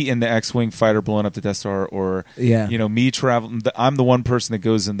me in the X-Wing fighter blowing up the Death Star, or me traveling. I'm the one person that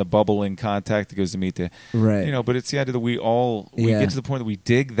goes in the bubble in contact that goes to meet the but it's the idea that we get to the point that we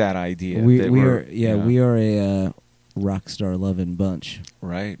dig that idea. We are a rock star loving bunch.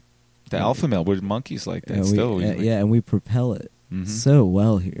 Right. The alpha male, we're monkeys like that still. And we propel it so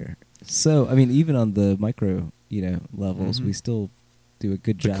well here. So I mean, even on the micro levels, we still do a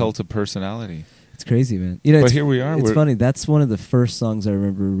good job. The cult of personality. It's crazy, man. But here we are. It's funny. That's one of the first songs I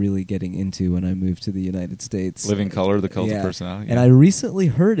remember really getting into when I moved to the United States. Living Color, the cult of personality. And I recently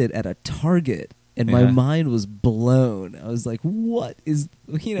heard it at a Target and my Yeah. mind was blown. I was like, what is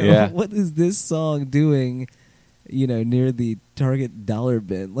Yeah. what is this song doing, near the Target dollar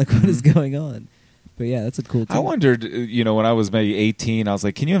bin? Like, what is going on? But yeah, that's a cool tune. I wondered, when I was maybe 18, I was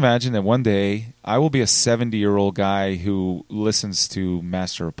like, can you imagine that one day I will be a 70-year-old guy who listens to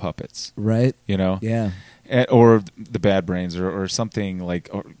Master of Puppets, Right? Yeah. Yeah. Or the Bad Brains or something like,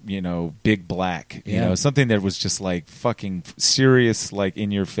 Big Black, Yeah. something that was just like fucking serious, like in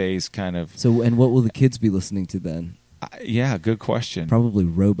your face kind of. So, and what will the kids be listening to then? Yeah, good question. Probably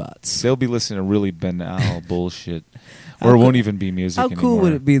robots. They'll be listening to really banal bullshit. How Or it cool- won't even be music How anymore. cool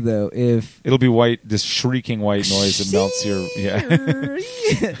would it be though if It'll be this shrieking white noise that melts your... Yeah.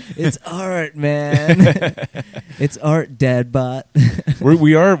 It's art, man. It's art, Dadbot.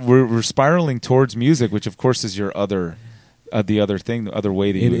 We're spiraling towards music, which of course is your other... the other thing, the other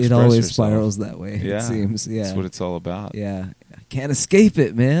way that you It express always yourself. spirals that way. Yeah. It seems. Yeah. That's what it's all about. Yeah. I can't escape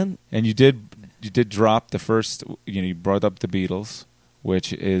it, man. And you did drop the first, you brought up the Beatles,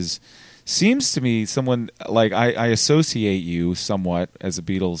 which seems to me someone like I associate you somewhat as a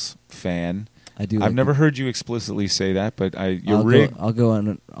Beatles fan. I do. I've like never it. heard you explicitly say that, but I'll go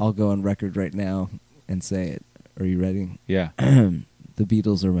on record right now and say it. Are you ready? Yeah, The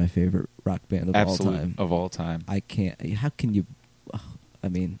Beatles are my favorite rock band of absolutely all time. of all time. I can't. How can you? I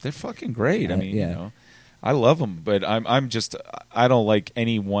mean, They're fucking great. I mean, yeah. I love them, but I'm just I don't like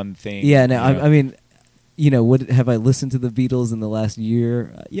any one thing. yeah. No, I mean, what have I listened to the Beatles in the last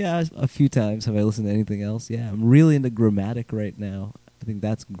year? Yeah, a few times. Have I listened to anything else? Yeah, I'm really into Grammatic right now. I think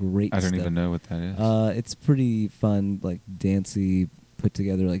that's great. I don't stuff. even know what that is. It's pretty fun, like dancey, put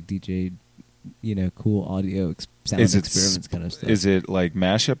together, like DJ, cool audio sound experiments kind of stuff. Is it like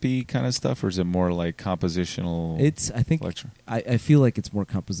mashup-y kind of stuff, or is it more like compositional? I think lecture? I feel like it's more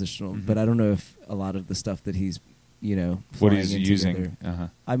compositional, Mhm. but I don't know if a lot of the stuff that he's what flying he's in using. together- Uh-huh.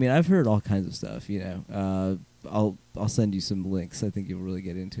 I mean, I've heard all kinds of stuff. I'll send you some links. I think you'll really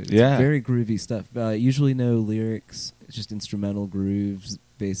get into it. It's Yeah. very groovy stuff. Usually no lyrics, it's just instrumental grooves,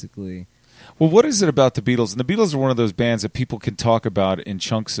 basically. Well, what is it about the Beatles? And the Beatles are one of those bands that people can talk about in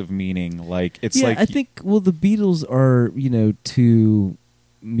chunks of meaning. Like it's yeah, like I think. Well, the Beatles are to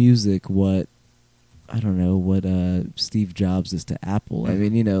music what Steve Jobs is to Apple. I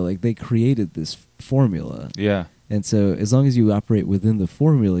mean, like they created this formula. yeah, And so as long as you operate within the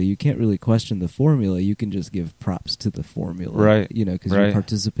formula, you can't really question the formula. You can just give props to the formula. Right. Because Right. you're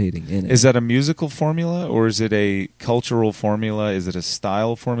participating in it. Is that a musical formula, or is it a cultural formula? Is it a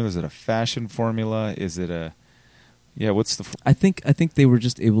style formula? Is it a fashion formula? Is it a what's the I think they were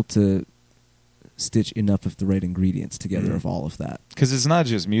just able to stitch enough of the right ingredients together Mhm. of all of that. because it's not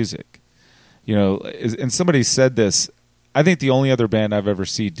just music. And somebody said this. I think the only other band I've ever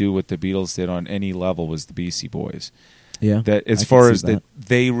seen do what the Beatles did on any level was the Beastie Boys. Yeah. That as I can far see as that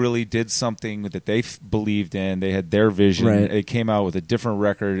they really did something that they believed in. They had their vision. Right. It came out with a different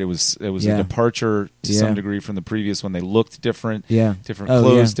record. It was Yeah. a departure to Yeah. some degree from the previous one. They looked different. Yeah. Different Oh,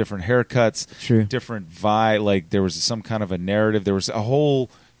 clothes, yeah. different haircuts, True. different vibe. Like there was some kind of a narrative. There was a whole.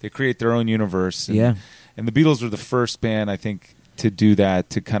 They create their own universe. And, Yeah. And the Beatles were the first band, I think, to do that.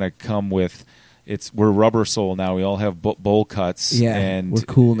 To kind of come with, we're Rubber Soul now. We all have bowl cuts. Yeah. and we're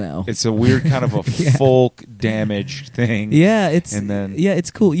cool now. it's a weird kind of a Yeah. folk damage thing. Yeah, it's And then-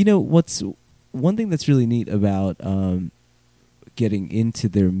 it's cool. What's one thing that's really neat about getting into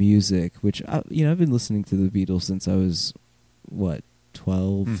their music, which I've been listening to the Beatles since I was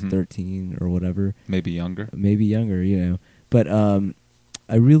 12, Mhm. 13 or whatever, Maybe younger. maybe younger, but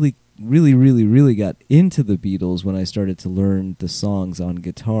I really really got into the Beatles when I started to learn the songs on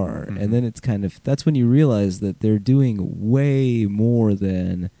guitar. Mhm. And then it's that's when you realize that they're doing way more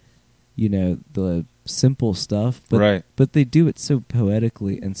than the simple stuff, but Right. but they do it so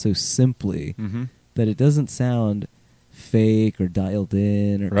poetically and so simply Mm-hmm. that it doesn't sound fake or dialed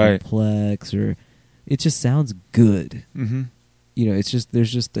in or Right. complex, or it just sounds good. Mm-hmm.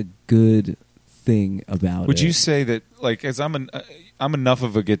 There's just a good thing about Would it. you say that, like, as I'm enough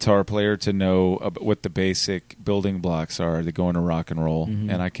of a guitar player to know what the basic building blocks are that go into rock and roll,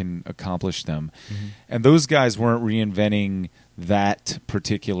 Mhm. and I can accomplish them. Mhm. And those guys weren't reinventing that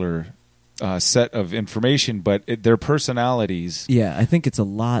particular set of information, but their personalities. Yeah, I think it's a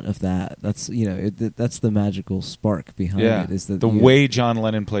lot of that. That's that's the magical spark behind Yeah, it. Is that the way John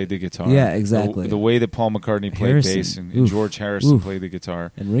Lennon played the guitar. Yeah, exactly. The way that Paul McCartney played Harrison. bass and Oof. George Harrison Oof. played the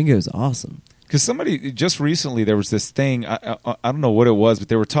guitar. and Ringo's awesome. Because somebody just recently, there was this thing, I don't know what it was, but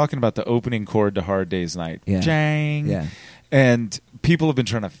they were talking about the opening chord to Hard Day's Night. Yeah. Jang. Yeah, And people have been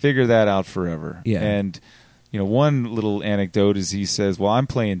trying to figure that out forever. Yeah. And one little anecdote is he says, well, I'm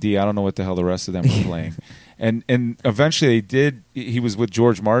playing D. I don't know what the hell the rest of them are playing. And eventually they did. He was with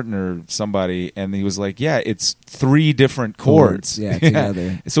George Martin or somebody, and he was like, "Yeah, it's 3 different chords,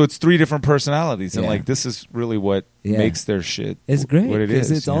 together. So it's 3 different personalities, and Yeah. like this is really what makes their shit. It's great what it is.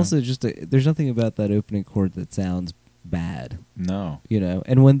 It's also just there's nothing about that opening chord that sounds bad. No,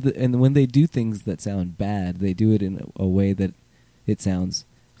 and when they do things that sound bad, they do it in a way that it sounds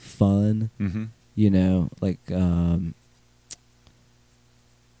fun. Mm-hmm. Like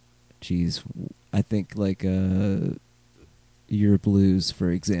I think like Your Blues, for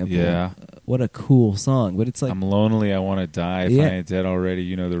example. Yeah. What a cool song, but it's like I'm lonely, I want to die. If I ain't dead already,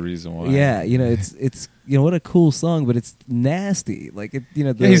 you know the reason why. Yeah, it's what a cool song, but it's nasty. Like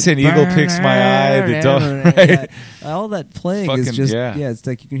he's an eagle picks my eye. The dog, right? All that playing is just it's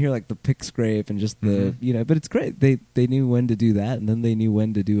like you can hear like the pick scrape and just the but it's great. They knew when to do that, and then they knew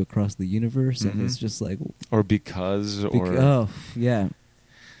when to do Across the Universe, and it's just like or because oh yeah.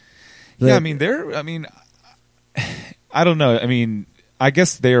 I mean, I don't know. I mean, I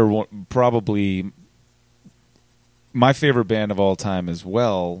guess they're probably my favorite band of all time as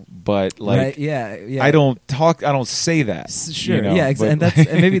well. But like, I don't say that. Sure, and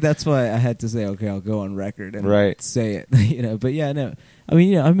maybe that's why I had to say, okay, I'll go on record and say it. But yeah, no. I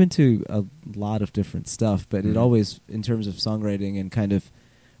mean, I'm into a lot of different stuff, but it always, in terms of songwriting and kind of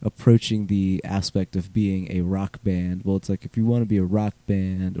approaching the aspect of being a rock band, well, it's like if you want to be a rock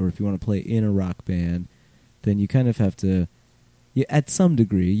band or if you want to play in a rock band, then you kind of have to, at some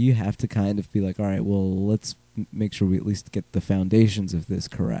degree, you have to kind of be like, all right, well, let's make sure we at least get the foundations of this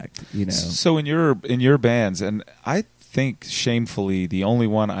correct. So in your bands, and I think shamefully the only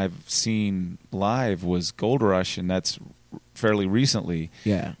one I've seen live was Gold Rush, and that's fairly recently.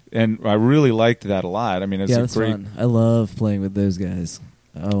 Yeah, and I really liked that a lot. I mean, it's great. Fun. I love playing with those guys.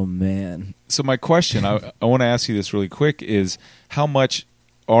 Oh man! So my question, I want to ask you this really quick, is how much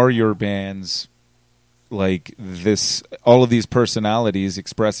are your bands like this? All of these personalities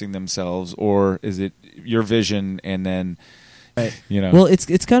expressing themselves, or is it your vision and then Well,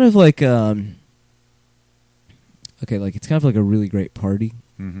 it's kind of like okay, like it's kind of like a really great party.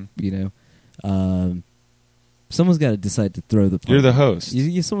 Someone's got to decide to throw the party. You're the host.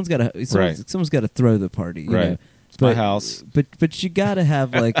 Someone's got to throw the party. You know? It's my house. But you gotta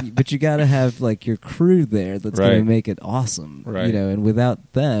have like your crew there that's gonna make it awesome. Right. And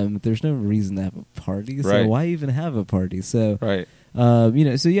without them, there's no reason to have a party. So why even have a party? So so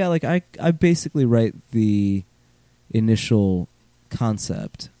yeah, like I basically write the initial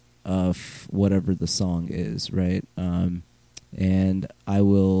concept of whatever the song is, right? And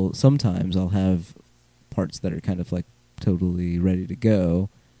sometimes I'll have parts that are kind of like totally ready to go,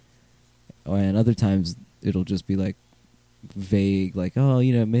 and other times it'll just be like vague, like, oh,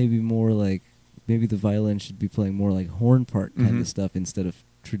 maybe the violin should be playing more like horn part kind of stuff instead of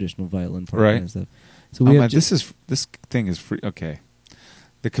traditional violin part kind of stuff. So this thing is free. Okay,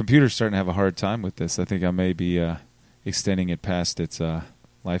 the computer's starting to have a hard time with this. I think I may be extending it past its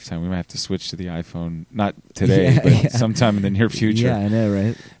lifetime. We might have to switch to the iPhone, not today, but sometime in the near future. Yeah, I know,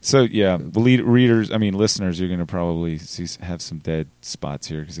 right? So yeah, listeners, you're going to probably have some dead spots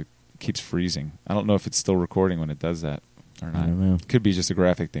here because it keeps freezing. I don't know if it's still recording when it does that or not. I don't know. Could be just a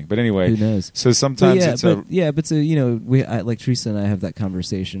graphic thing. But anyway, who knows? So sometimes like Teresa and I have that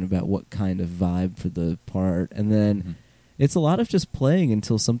conversation about what kind of vibe for the part, and then it's a lot of just playing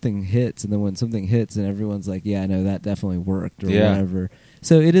until something hits, and then when something hits and everyone's like, yeah, no, that definitely worked or whatever.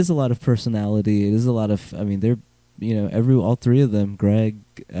 So it is a lot of personality. It is a lot of, I mean, they're, all 3 of them, Greg,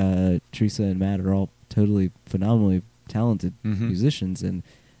 Teresa, and Matt, are all totally phenomenally talented musicians, and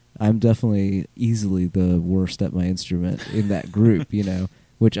I'm definitely easily the worst at my instrument in that group,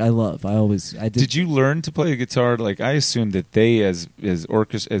 which I love. I did. Did you learn to play a guitar? Like, I assume that they, as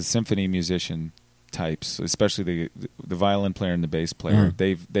symphony musician types, especially the violin player and the bass player,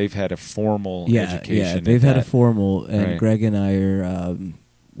 they've had a formal education. Yeah, they've had a formal, and Greg and I are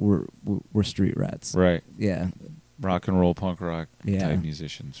we're street rats. Right. Yeah. Rock and roll, punk rock type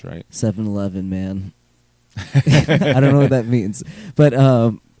musicians, right? 7-Eleven, man. I don't know what that means, but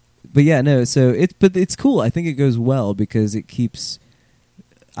yeah, no. So it's cool. I think it goes well because it keeps.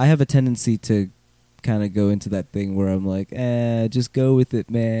 I have a tendency to kind of go into that thing where I'm like, just go with it,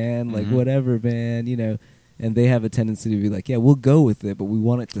 man. Like whatever, man. And they have a tendency to be like, yeah, we'll go with it, but we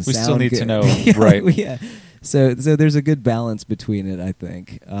want it to sound good. We still need to know, right? Yeah. So there's a good balance between it, I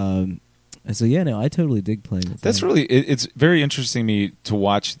think. So yeah, no, I totally dig playing with That's really. It's very interesting to me to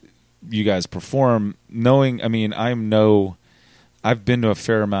watch you guys perform, knowing. I mean, I've been to a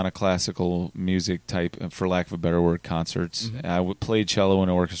fair amount of classical music type, for lack of a better word, concerts. I played cello in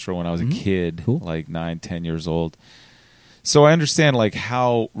an orchestra when I was a kid, like 9-10 years old. So I understand like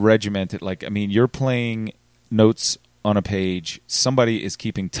how regimented. Like, I mean, you're playing notes on a page. Somebody is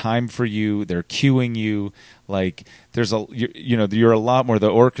keeping time for you. They're cueing you. Like there's you're a lot more. The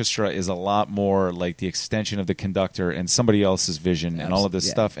orchestra is a lot more like the extension of the conductor and somebody else's vision and all of this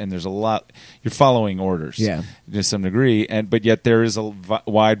stuff. And there's a lot. You're following orders, to some degree. But yet there is a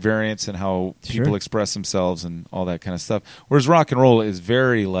wide variance in how people express themselves and all that kind of stuff. Whereas rock and roll is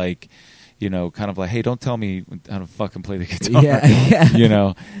very like, kind of like, hey, don't tell me how to fucking play the guitar,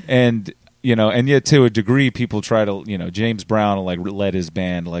 and yet to a degree, people try to, James Brown like led his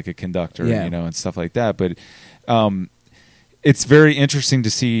band like a conductor, and stuff like that. But it's very interesting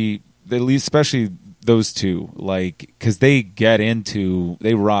to see, at least especially those two, like, because they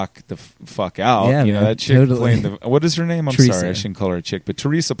rock the fuck out. Yeah, that chick totally. playing what is her name? I'm Teresa. sorry, I shouldn't call her a chick, but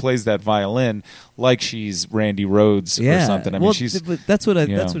Teresa plays that violin like she's Randy Rhoads or something. I mean, but that's what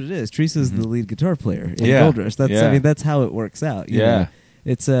that's what it is. Teresa's the lead guitar player in Gold Rush. That's how it works out. You know?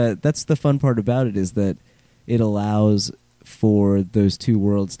 It's that's the fun part about it, is that it allows for those two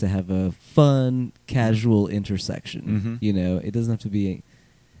worlds to have a fun, casual intersection. It doesn't have to be.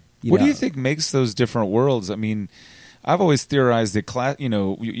 What do you think makes those different worlds? I mean, I've always theorized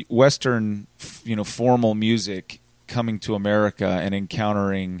that Western, formal music coming to America and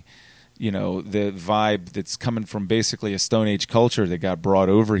encountering, the vibe that's coming from basically a Stone Age culture that got brought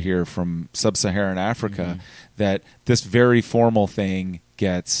over here from sub-Saharan Africa, that this very formal thing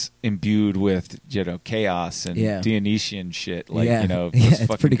gets imbued with chaos and Dionysian shit, like it's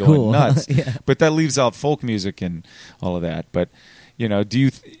fucking pretty going cool. nuts. But that leaves out folk music and all of that. But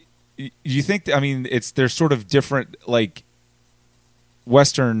do you think? I mean, they're sort of different. Like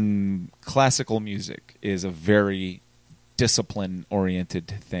Western classical music is a very discipline-oriented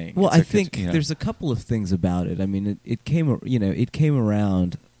thing. Well, I think there's a couple of things about it. I mean, it came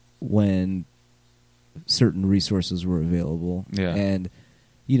around when certain resources were available, and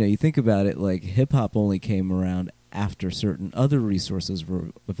you think about it, like hip hop only came around after certain other resources were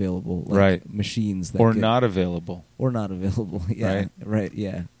available, like machines that not available, right,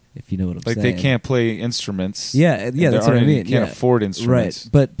 if you know what I'm saying. Like they can't play instruments. That's what I mean. You can't afford instruments.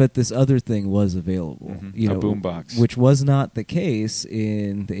 Right. But this other thing was available. A boombox. Which was not the case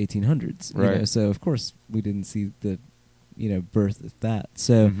in the 1800s. Right. So, of course, we didn't see the, birth of that.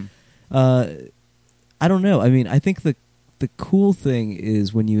 So, I don't know. I mean, I think the cool thing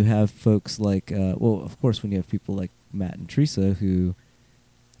is when you have folks like, of course, when you have people like Matt and Teresa who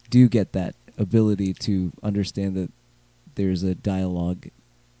do get that ability to understand that there's a dialogue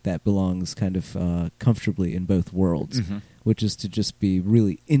that belongs kind of comfortably in both worlds, which is to just be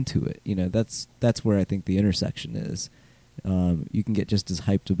really into it. That's where I think the intersection is. You can get just as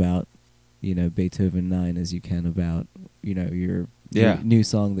hyped about, Beethoven 9 as you can about, your new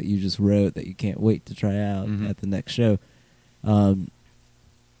song that you just wrote that you can't wait to try out at the next show.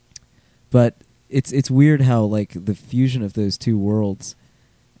 But it's weird how like the fusion of those two worlds,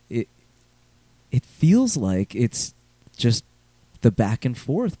 it feels like it's just the back and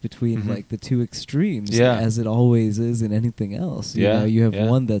forth between like the two extremes, as it always is in anything else. You have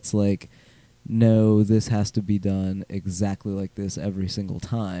one that's like, no, this has to be done exactly like this every single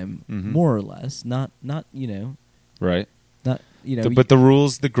time, more or less. Not right. Not but the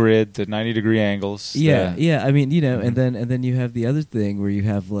rules, the grid, the 90-degree angles. I mean, and then you have the other thing where you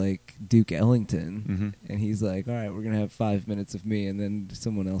have like Duke Ellington, and he's like, all right, we're gonna have 5 minutes of me, and then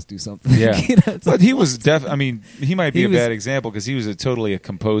someone else do something. But like, he was I mean, he might be a bad example because he was totally a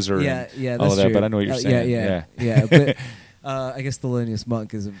composer. That's all of that. true. But I know what you're saying. But I guess Thelonious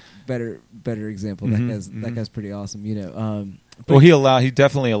Monk is a better example. That guy's pretty awesome. He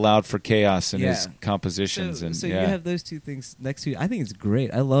definitely allowed for chaos in his compositions. So you have those two things next to you. I think it's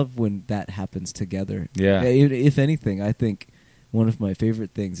great. I love when that happens together. Yeah. If anything, I think one of my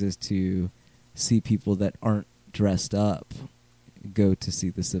favorite things is to see people that aren't dressed up go to see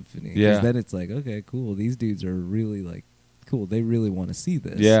the symphony. Because then it's like, okay, cool. These dudes are really like cool. They really want to see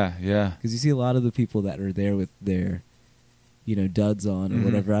this. Yeah. Because you see a lot of the people that are there with their duds on or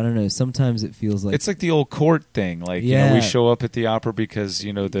whatever. I don't know. Sometimes it feels like it's like the old court thing. Like we show up at the opera because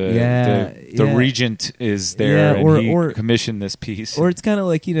the regent is there and he commissioned this piece. Or it's kind of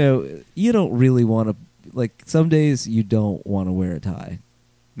like you don't really want to, like, some days you don't want to wear a tie.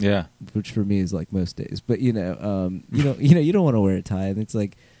 Yeah, which for me is like most days. But you don't want to wear a tie, and it's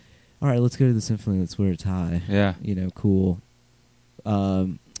like, all right, let's go to the symphony. Let's wear a tie. Yeah, cool.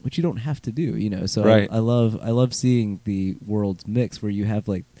 Which you don't have to do, So right. I love seeing the worlds mix where you have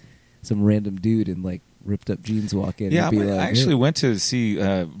like some random dude in like ripped up jeans walk in. Yeah, and be I like, actually went to see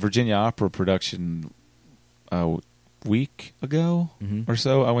Virginia Opera production a week ago or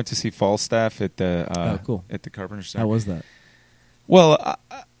so. I went to see Falstaff at the cool. at the Carpenter Center. How was that? Well,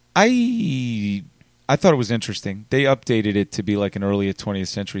 I I thought it was interesting. They updated it to be like an early 20th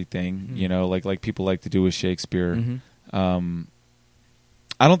century thing, Mhm. you know, like people like to do with Shakespeare. Mhm.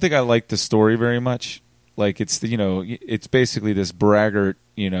 I don't think I like the story very much. Like it's it's basically this braggart,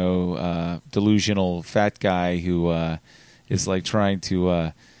 delusional fat guy who is like trying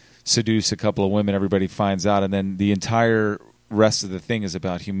to seduce a couple of women. Everybody finds out, and then the entire rest of the thing is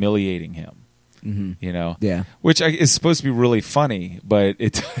about humiliating him. Mhm. Yeah. Which is supposed to be really funny, but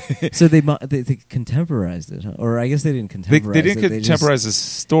it So they contemporized it, huh? Or I guess they didn't contemporize they didn't it. contemporize the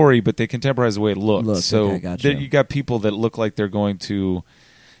story, but they contemporized the way it looked. Looked, So okay, gotcha. you got people that look like they're going to,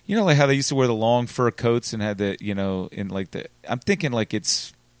 like how they used to wear the long fur coats and had the, in like the. I'm thinking like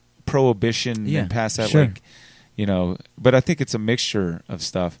it's prohibition Yeah, and past that, sure. like, but I think it's a mixture of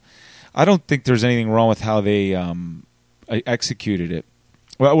stuff. I don't think there's anything wrong with how they executed it.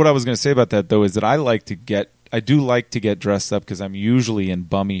 Well, what I was going to say about that though is that I do like to get dressed up because I'm usually in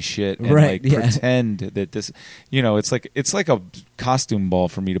bummy shit and Right, like yeah. pretend that this, it's like a costume ball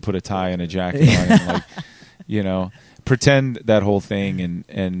for me to put a tie and a jacket on and like, pretend that whole thing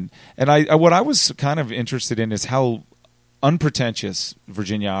and I what I was kind of interested in is how unpretentious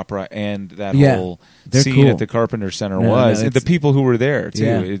Virginia Opera and that Yeah, whole they're scene cool. at the Carpenter Center No, was, no, and the it's- people who were there too.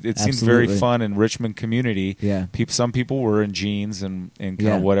 Yeah, It seemed very absolutely. fun in Richmond community. Yeah. Some people were in jeans and kind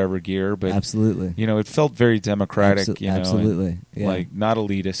Yeah. of whatever gear, but Absolutely. it felt very democratic. and, Absolutely. Yeah. like not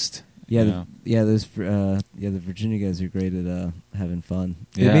elitist. Yeah, you know. the Virginia guys are great at having fun.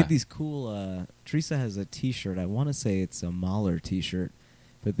 They Yeah. made these cool. Teresa has a T-shirt. I want to say it's a Mahler T-shirt,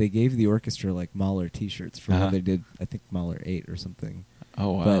 but they gave the orchestra like Mahler T-shirts for Uh-huh. when they did. I think Mahler 8 or something.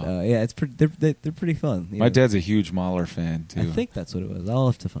 Oh wow! But yeah, it's they're pretty fun. you My know. dad's a huge Mahler fan too. I think that's what it was. I'll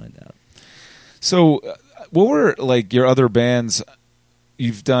have to find out. So, what were like your other bands?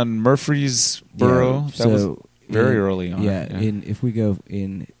 You've done Murfreesboro. Yeah, That was so very in- early on. Yeah, if we go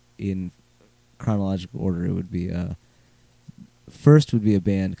in chronological order, it would be first would be a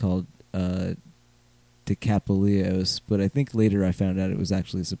band called Decapoleos, but I think later I found out it was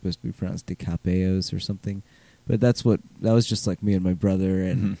actually supposed to be pronounced Decapeos or something. But that was just like me and my brother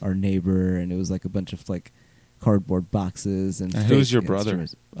and Mhm. our neighbor, and it was like a bunch of like cardboard boxes and. And who's fake your brother?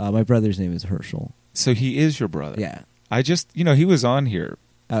 instruments. My brother's name is Herschel. So he is your brother. Yeah. I just, he was on here.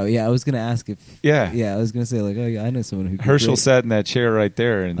 Oh yeah, I was gonna ask if. Yeah. Yeah, I was gonna say like, oh yeah, I know someone who. could Herschel great- sat in that chair right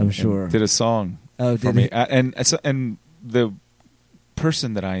there, and I'm and sure. did a song Oh, for did me. he? And the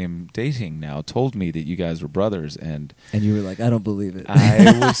person that I am dating now told me that you guys were brothers, and And you were like, I don't believe it.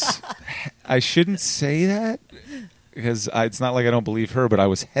 I shouldn't say that because it's not like I don't believe her, but I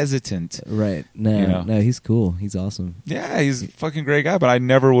was hesitant. Right. No, no, he's cool. He's awesome. Yeah, he's a fucking great guy, but I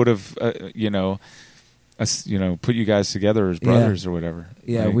never would have, put you guys together as brothers or whatever.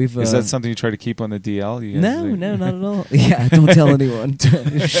 Yeah, Like, we've, is that something you try to keep on the DL? You guys No, like- no, not at all. Yeah, don't tell anyone.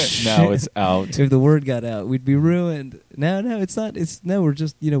 Now it's out. If the word got out, we'd be ruined. No, it's not. We're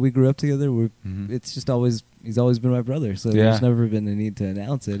just, we grew up together. Mhm. It's just he's always been my brother. So Yeah. there's never been a need to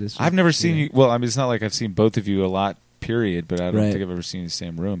announce it. It's just, I've never seen you. Well, I mean, it's not like I've seen both of you a lot, period, but I don't Right. think I've ever seen you in the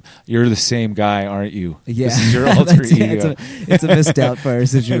same room. You're the same guy, aren't you? Yeah. This is your alter That's- yeah, ego. It's a Miss Doubtfire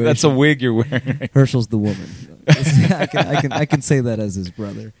situation. That's a wig you're wearing. Herschel's the woman. I can say that as his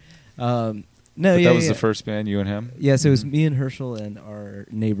brother. No, But yeah, that was yeah. the first band, you and him? Yeah, so it was Mhm. me and Herschel and our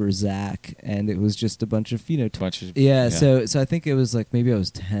neighbor Zach, and it was just a bunch of Bunch of- yeah. So I think it was like maybe I was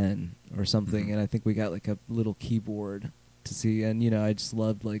 10 or something, Mhm. and I think we got like a little keyboard to see, and I just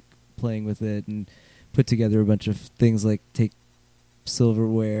loved like playing with it and put together a bunch of things like take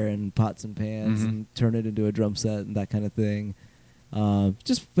silverware and pots and pans Mhm. and turn it into a drum set and that kind of thing.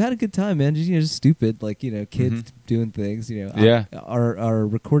 Just had a good time, man. Just stupid, like kids Mhm. doing things. Yeah. Our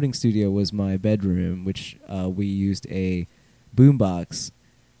recording studio was my bedroom, which we used a boombox,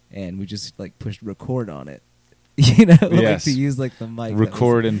 and we just like pushed record on it. Like Yes. to use like the mic. that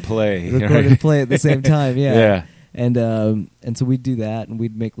Record was- and play. record right? and play at the same time. Yeah. Yeah. And so we'd do that, and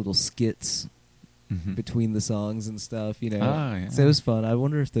we'd make little skits Mhm. between the songs and stuff. Ah, yeah. So it was fun. I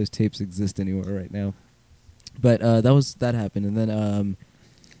wonder if those tapes exist anywhere right now. But that happened, and then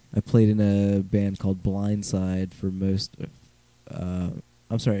I played in a band called Blindside for most.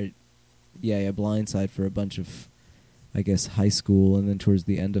 I'm sorry, yeah, Blindside for a bunch of, I guess, high school, and then towards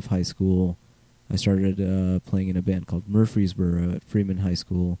the end of high school, I started playing in a band called Murfreesboro at Freeman High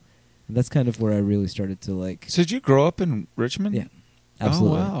School, and that's kind of where I really started to like. So did you grow up in Richmond? Yeah,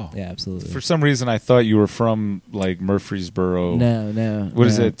 absolutely. Oh, wow. Yeah, absolutely. For some reason, I thought you were from like Murfreesboro. No. What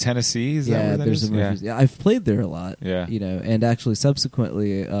is no. it? Tennessee? Is that Yeah, where that there's is? a Murfrees. Yeah, I've played there a lot. Yeah. And actually,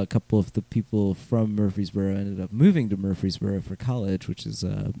 subsequently, a couple of the people from Murfreesboro ended up moving to Murfreesboro for college, which is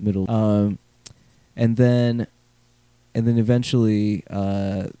middle. And then eventually,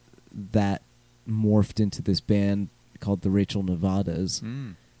 that morphed into this band called the Rachel Nevadas.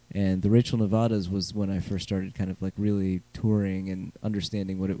 And the Rachel Nevadas was when I first started kind of like really touring and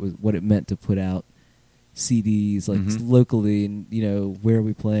understanding what it meant to put out CDs like locally, and you know, where are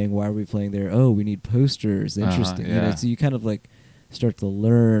we playing, why are we playing there, oh, we need posters, interesting. You know, so you kind of like start to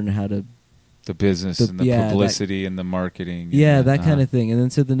learn how to the business and the publicity and the marketing. Yeah, that kind of thing. And then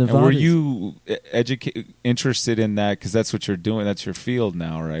so the Nevadas. And were you interested in that? Because that's what you're doing. That's your field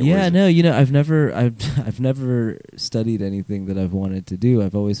now, right? Yeah, no, you know, I've never studied anything that I've wanted to do.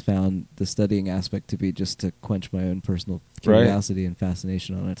 I've always found the studying aspect to be just to quench my own personal curiosity and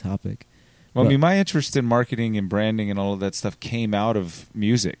fascination on a topic. Well, I mean, my interest in marketing and branding and all of that stuff came out of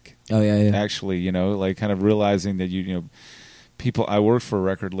music. Oh, yeah. Actually, you know, like kind of realizing that you know. People, I worked for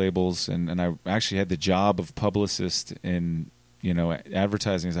record labels, and I actually had the job of publicist in, you know,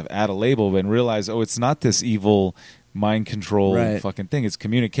 advertising and stuff at a label, and realized, it's not this evil mind control fucking thing. It's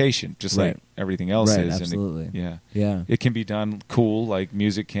communication, just like everything else is. Absolutely. And it can be done cool, like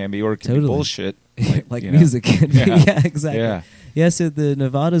music can be, or it can be bullshit, like music can be. Yeah, exactly. Yeah. So the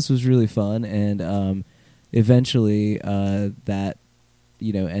Nevadas was really fun, and eventually that,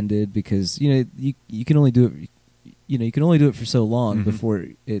 you know, ended because, you know, you can only do it. You know, you can only do it for so long before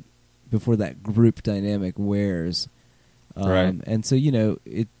that group dynamic wears. And so, you know,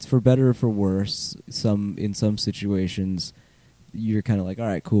 it's for better or for worse. In some situations, you're kind of like, all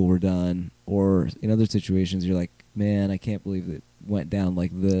right, cool, we're done. Or in other situations, you're like, man, I can't believe it went down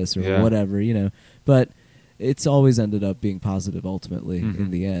like this or whatever, you know. But it's always ended up being positive ultimately in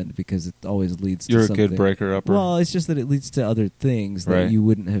the end, because it always leads to something. You're a good breaker-upper. Well, it's just that it leads to other things that you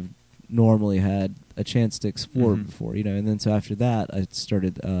wouldn't have normally had a chance to explore before, you know. And then so after that, I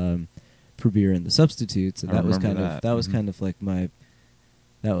started Probir and the Substitutes, and that was kind of like my.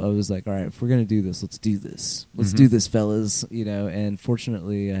 That I was like, all right, if we're gonna do this, let's do this. Let's do this, fellas, you know. And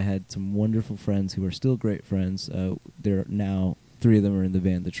fortunately, I had some wonderful friends who are still great friends. They're now 3 of them are in the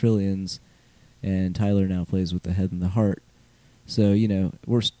band The Trillions, and Tyler now plays with The Head and the Heart. So you know,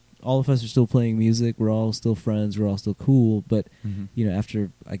 all of us are still playing music. We're all still friends. We're all still cool. But, you know, after,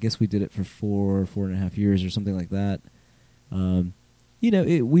 I guess we did it for 4.5 years or something like that, you know,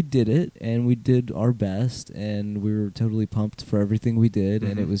 we did it, and we did our best, and we were totally pumped for everything we did,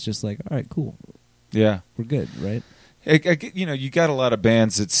 and it was just like, all right, cool. Yeah. We're good, right? You know, you got a lot of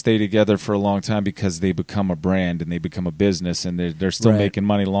bands that stay together for a long time because they become a brand and they become a business, and they're still making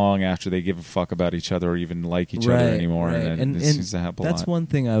money long after they give a fuck about each other or even like each other anymore. And it seems to happen a lot. That's one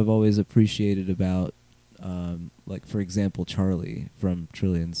thing I've always appreciated about, like, for example, Charlie from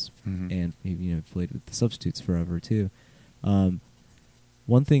Trillions, and he, you know, played with the Substitutes forever too.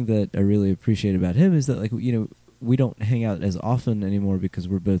 One thing that I really appreciate about him is that, like, you know, we don't hang out as often anymore because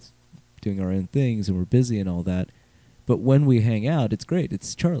we're both doing our own things and we're busy and all that. But when we hang out, it's great.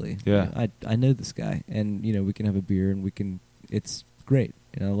 It's Charlie. Yeah. You know, I know this guy, and you know, we can have a beer, and it's great,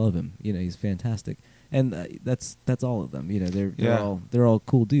 and I love him. You know, he's fantastic, and that's all of them. You know, they're all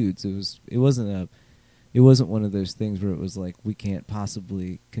cool dudes. It wasn't one of those things where it was like, we can't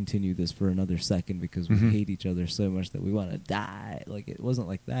possibly continue this for another second because we hate each other so much that we want to die. Like, it wasn't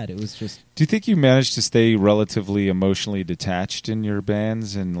like that. It was just. Do you think you managed to stay relatively emotionally detached in your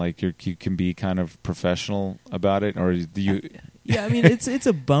bands, and like you can be kind of professional about it, or do you? Yeah, I mean, it's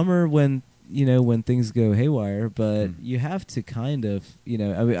a bummer when, you know, when things go haywire, but you have to kind of, you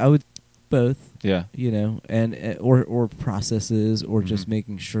know, I mean, I would both. Yeah. You know, and or processes, or just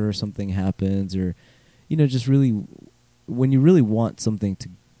making sure something happens, or. You know, just really, when you really want something to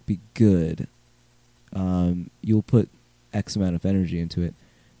be good, you'll put X amount of energy into it.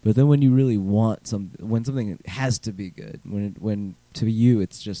 But then when you really want when something has to be good, when to you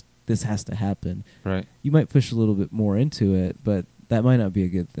it's just, this has to happen, right? You might push a little bit more into it, but that might not be a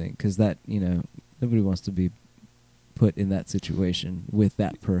good thing, because that, you know, nobody wants to be put in that situation with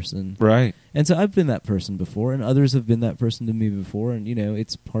that person, right? And so I've been that person before, and others have been that person to me before, and you know,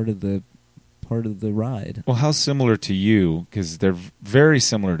 it's part of the ride. Well, how similar to you, because they're very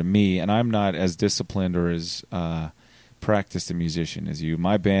similar to me, and I'm not as disciplined or as practiced a musician as you.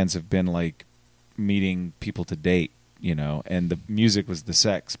 My bands have been like meeting people to date, you know, and the music was the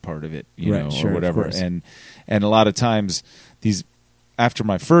sex part of it, you know, or whatever. And a lot of times after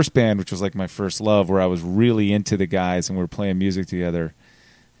my first band, which was like my first love, where I was really into the guys and we were playing music together,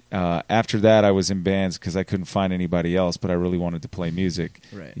 after that I was in bands because I couldn't find anybody else, but I really wanted to play music,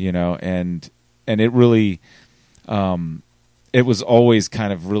 you know, and it really, it was always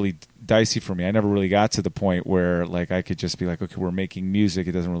kind of really dicey for me. I never really got to the point where like I could just be like, okay, we're making music.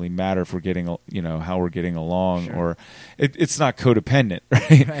 It doesn't really matter if we're getting, you know, how we're getting along, or it's not codependent,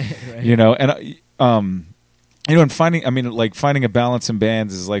 right? Right. You know, and You know, and finding a balance in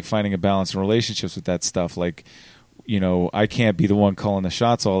bands is like finding a balance in relationships with that stuff. Like, you know, I can't be the one calling the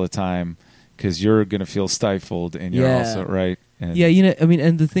shots all the time because you're going to feel stifled, and you're also right. And yeah, you know, I mean,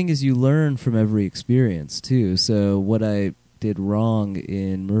 and the thing is, you learn from every experience too. So what I did wrong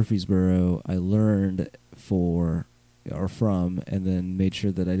in Murfreesboro, I learned from, and then made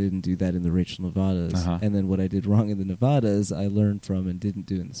sure that I didn't do that in the Rachel Nevadas. Uh-huh. And then what I did wrong in the Nevadas, I learned from and didn't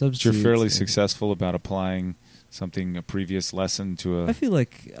do in the Substitutes. You're fairly successful about applying a previous lesson to a... I feel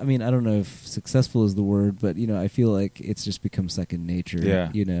like, I mean, I don't know if successful is the word, but, you know, I feel like it's just become second nature. Yeah.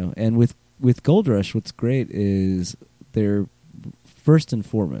 You know, and with Gold Rush, what's great is they're first and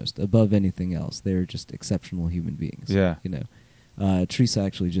foremost, above anything else, they're just exceptional human beings. Yeah. You know, Teresa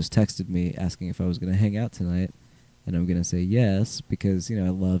actually just texted me asking if I was going to hang out tonight, and I'm going to say yes because, you know, I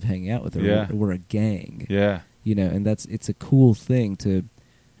love hanging out with her. Yeah. We're a gang. Yeah. You know, and it's a cool thing to,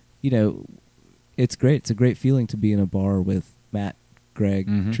 you know, it's great. It's a great feeling to be in a bar with Matt, Greg,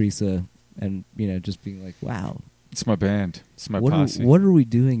 Mhm. Teresa, and, you know, just being like, wow. It's my band. It's my What posse. what are we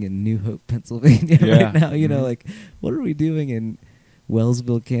doing in New Hope, Pennsylvania Yeah. right now? You know, Mhm. like, what are we doing in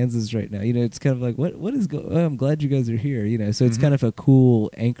Wellsville, Kansas right now? You know, it's kind of like, what is oh, I'm glad you guys are here, you know. So it's Mhm. kind of a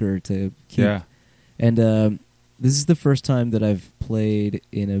cool anchor to keep. Yeah. And this is the first time that I've played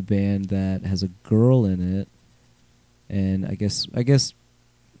in a band that has a girl in it. And I guess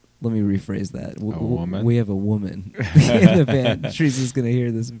let me rephrase that. A woman? We have a woman in the band. Teresa's going to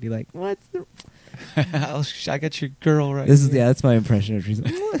hear this and be like, what? I got your girl right This is here. that's my impression of Teresa.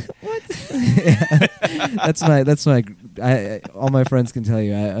 What? Yeah. That's my. All my friends can tell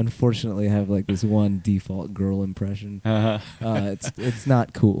you. I unfortunately have like this one default girl impression. Uh-huh. It's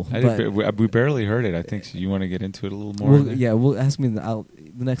not cool. We barely heard it. I think you want to get into it a little more. We'll ask me.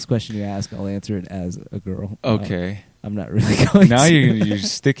 The next question you ask, I'll answer it as a girl. Okay. I'm not really going. Now to. you're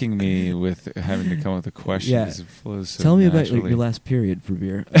sticking me with having to come up with a question. Yeah. Because it flows so Tell me about naturally. your last period for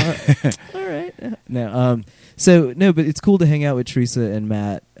beer. All right. No. So no, but it's cool to hang out with Teresa and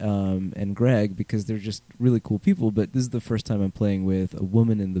Matt and Greg because they're just really cool people. But this is the first time I'm playing with a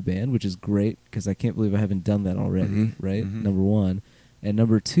woman in the band, which is great because I can't believe I haven't done that already. Mhm. Right. Mhm. Number one, and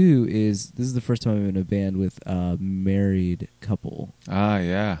number two is this is the first time I'm in a band with a married couple, Ah,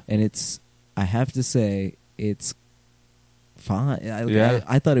 yeah. and I have to say it's fine. Yeah.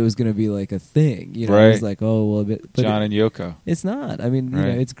 I thought it was going to be like a thing, you know. Right. I was like, oh well, but John and Yoko. it's not. I mean, you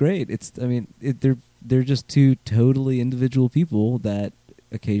Right. know, it's great. They're just two totally individual people that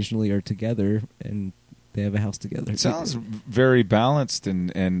occasionally are together and they have a house together. It sounds very balanced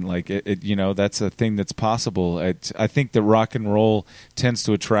and like it you know, that's a thing that's possible. I think that rock and roll tends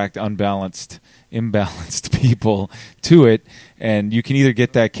to attract imbalanced people to it, and you can either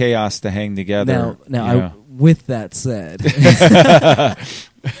get that chaos to hang together. Now, with that said,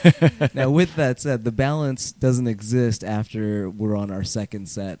 the balance doesn't exist after we're on our second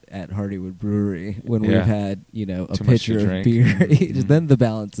set at Hardywood Brewery when Yeah. we've had, you know, a Too much to pitcher of drink. beer each. Mhm. Then the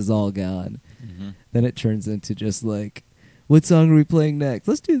balance is all gone. Mhm. Then it turns into just like, what song are we playing next?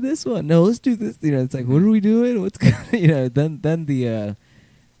 Let's do this one. No, let's do this. You know, it's like, what are we doing? What's you know? Then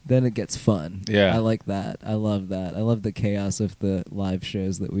it gets fun. Yeah. I like that. I love that. I love the chaos of the live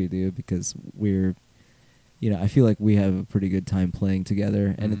shows that we do because we're, you know, I feel like we have a pretty good time playing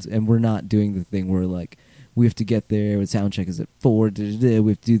together, and Mhm. and we're not doing the thing where like we have to get there. When sound check is at 4, we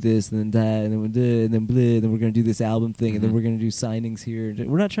have to do this and then that, and then and then blah, and then we're gonna do this album thing, and then Mhm. we're gonna do signings here.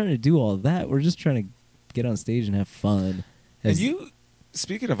 We're not trying to do all of that. We're just trying to get on stage and have fun. And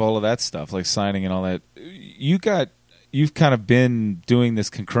speaking of all of that stuff, like signing and all that, you've kind of been doing this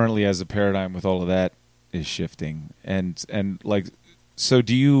concurrently as a paradigm with all of that is shifting. And like, so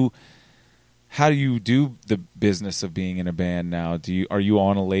how do you do the business of being in a band now? Are you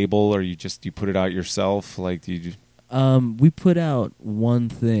on a label, or you put it out yourself? Like, we put out one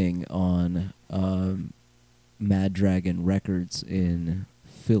thing on Mad Dragon Records in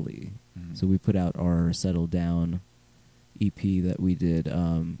Philly. Mhm. So we put out our Settle Down EP that we did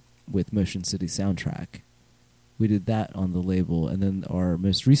with Motion City Soundtrack. We did that on the label, and then our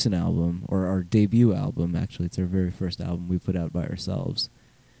most recent album, or our debut album, actually, it's our very first album we put out by ourselves.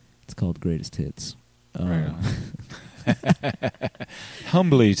 It's called Greatest Hits. Right on.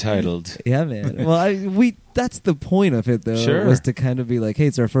 Humbly titled. Yeah, man. Well, that's the point of it, though. Sure. Was to kind of be like, hey,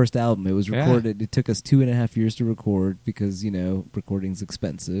 it's our first album. It was Yeah. recorded. It took us 2.5 years to record because, you know, recording's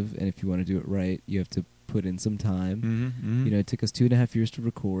expensive, and if you want to do it right, you have to put in some time. Mm-hmm. You know, it took us 2.5 years to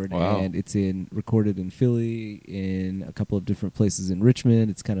record, Wow. and it's recorded in Philly, in a couple of different places in Richmond.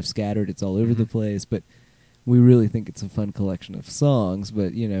 It's kind of scattered. It's all over the place, but we really think it's a fun collection of songs.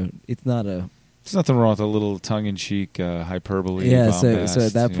 But you know, it's not a There's nothing wrong with a little tongue-in-cheek hyperbole. Yeah, bombast, so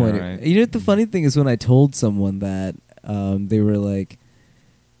at that point, right? you know what the funny thing is when I told someone that, they were like,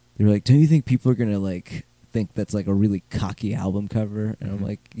 don't you think people are gonna like think that's like a really cocky album cover? And I'm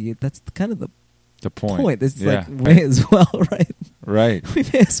like, yeah, that's kind of the point. It's like may as well, right? Right. We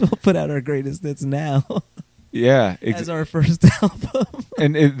may as well put out our greatest hits now. Yeah, as our first album.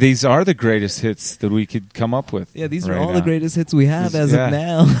 And these are the greatest hits that we could come up with. Yeah, these right are all now. the greatest hits we have as of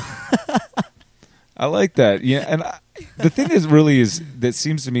now. I like that. Yeah, and the thing is that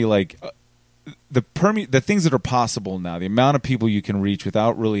seems to me like the things that are possible now, the amount of people you can reach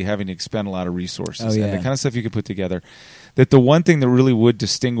without really having to expend a lot of resources, and the kind of stuff you can put together. That the one thing that really would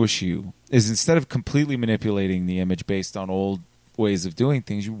distinguish you is instead of completely manipulating the image based on old ways of doing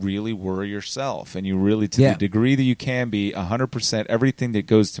things, you really were yourself, and you really, to the degree that you can be, 100% everything that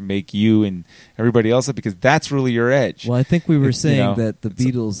goes to make you and everybody else up, because that's really your edge. Well, I think we were saying that the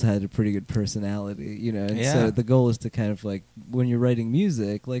Beatles had a pretty good personality, you know, and so the goal is to kind of like, when you're writing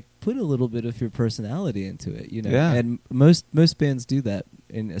music, like put a little bit of your personality into it, you know. And most bands do that,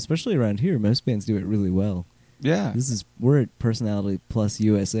 and especially around here, most bands do it really well. Yeah, we're at Personality Plus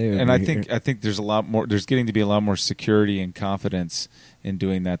USA, and I think there's a lot more. There's getting to be a lot more security and confidence in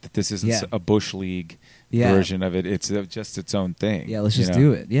doing that. That this isn't a Bush League version of it. It's just its own thing. Yeah, let's just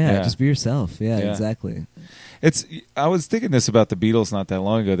do it. Yeah, just be yourself. Yeah, exactly. I was thinking this about the Beatles not that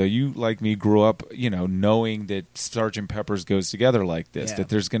long ago. Though you, like me, grew up, you know, knowing that Sgt. Pepper's goes together like this. That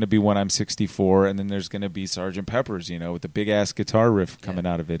there's going to be When I'm 64, and then there's going to be Sgt. Pepper's, you know, with the big ass guitar riff coming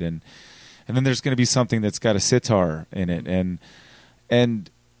out of it, and then there's going to be something that's got a sitar in it, and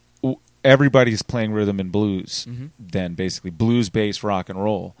everybody's playing rhythm and blues. Then basically blues-based rock and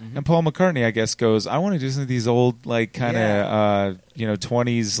roll. And Paul McCartney, I guess, goes, I want to do some of these old, like, kind of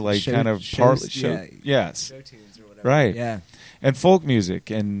 20s, like, kind of show tunes or whatever. Right. Yeah. And folk music,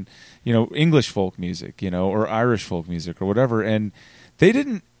 and you know, English folk music, you know, or Irish folk music or whatever, and they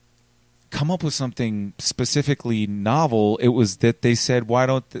didn't come up with something specifically novel. It was that they said, why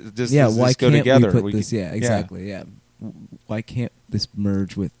don't this go together? We put this, exactly. Yeah. Why can't this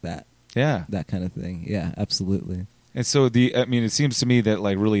merge with that? Yeah. That kind of thing. Yeah, absolutely. And so it seems to me that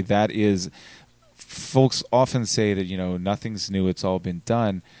like really that is, folks often say that, you know, nothing's new, it's all been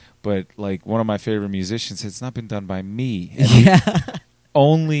done. But like one of my favorite musicians said, it's not been done by me. And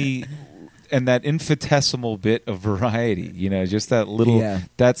only, and that infinitesimal bit of variety, you know, just that little,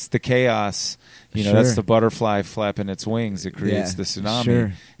 that's the chaos, you know, that's the butterfly flapping its wings that creates the tsunami.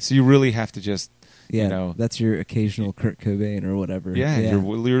 Sure. So you really have to just, you know. That's your occasional Kurt Cobain or whatever. Yeah.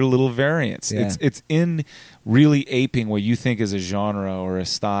 Your little variants. Yeah. It's in really aping what you think is a genre or a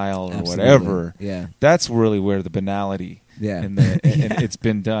style or whatever. Yeah. That's really where the banality and it's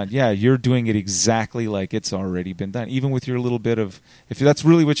been done. Yeah, you're doing it exactly like it's already been done. Even with your little bit of, if that's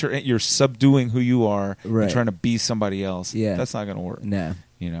really what you're subduing who you are and trying to be somebody else. Yeah, that's not going to work. No,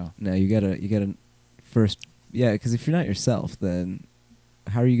 you know. No, you gotta first. Yeah, because if you're not yourself, then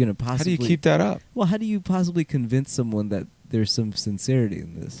how are you going to possibly? How do you keep that up? Well, how do you possibly convince someone that there's some sincerity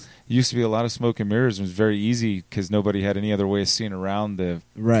in this? It used to be a lot of smoke and mirrors. It was very easy because nobody had any other way of seeing around the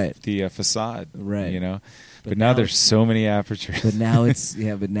facade. Right. You know. But now there's so many apertures. But now it's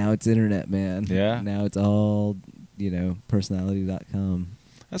internet, man. Yeah. Now it's all, you know, personality.com.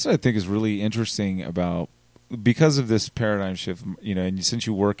 That's what I think is really interesting about, because of this paradigm shift, you know, and since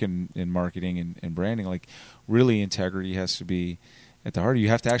you work in marketing and branding, like really integrity has to be at the heart. You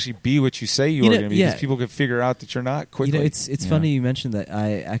have to actually be what you say you are going to be, because people can figure out that you're not quickly. You know, it's funny you mentioned that.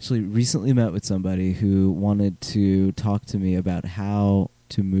 I actually recently met with somebody who wanted to talk to me about how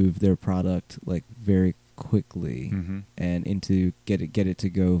to move their product like very quickly and into get it to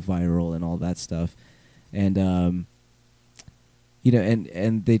go viral and all that stuff, and you know,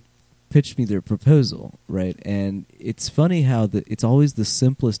 and they pitched me their proposal, right? And it's funny how it's always the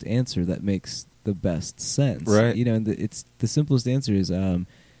simplest answer that makes the best sense, right? You know, and it's the simplest answer is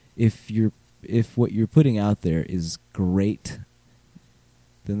if what you're putting out there is great,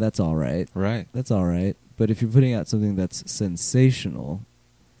 then that's all right, that's all right. But if you're putting out something that's sensational,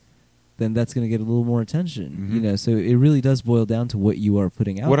 then that's going to get a little more attention, you know. So it really does boil down to what you are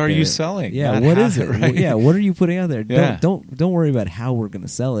putting out. What are you selling? Yeah, what is it? Right? Yeah, what are you putting out there? Yeah. Don't worry about how we're going to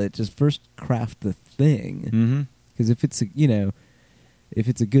sell it. Just first craft the thing, because if it's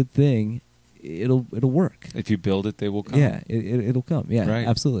a good thing, it'll work. If you build it, they will come. Yeah, it'll come. Yeah,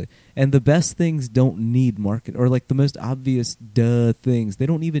 absolutely. And the best things don't need market, or like the most obvious things, they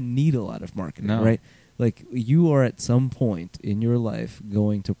don't even need a lot of marketing, right? Like, you are at some point in your life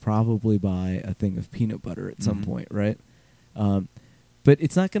going to probably buy a thing of peanut butter at some point, right? But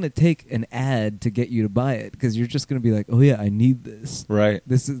it's not going to take an ad to get you to buy it, because you're just going to be like, oh yeah, I need this. Right.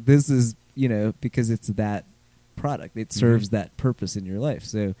 This is because it's that product. It serves that purpose in your life.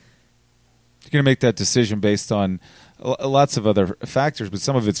 So you're going to make that decision based on lots of other factors, but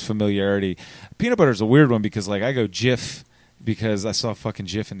some of it's familiarity. Peanut butter is a weird one because, like, I go Jif because I saw fucking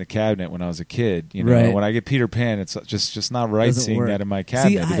Jif in the cabinet when I was a kid. Right. When I get Peter Pan, it's just not right Doesn't seeing work. that in my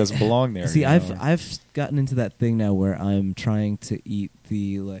cabinet. It doesn't belong there. See, I've gotten into that thing now where I'm trying to eat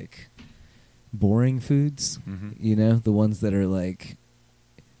the like boring foods. The ones that are like,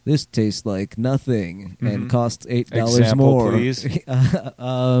 this tastes like nothing and costs $8 Example, more. please.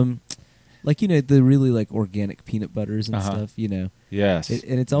 Like, the really like organic peanut butters and stuff, Yes.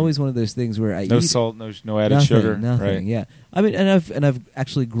 And it's always one of those things where I no eat salt, no added sugar. Nothing, right? yeah. I mean, and I've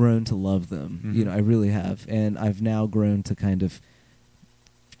actually grown to love them. Mhm. I really have. And I've now grown to kind of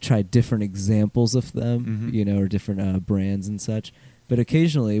try different examples of them, or different brands and such. But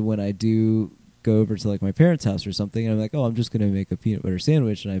occasionally when I do go over to like my parents' house or something, and I'm like, oh, I'm just going to make a peanut butter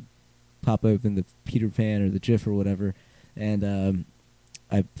sandwich, and I pop open the Peter Pan or the Jif or whatever, and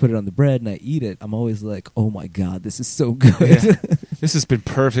I put it on the bread and I eat it. I'm always like, oh my God, this is so good. Yeah. This has been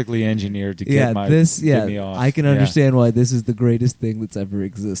perfectly engineered to get get me off. I can understand why this is the greatest thing that's ever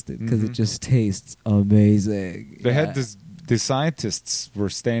existed, because it just tastes amazing. They had the scientists were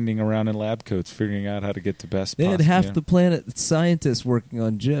standing around in lab coats figuring out how to get the best. They had half the planet scientists working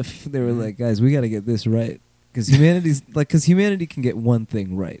on Jif. They were like, guys, we got to get this right. Because humanity can get one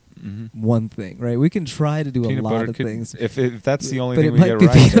thing right. One thing, right? We can try to do peanut a lot of things. If that's the only but thing it we might get be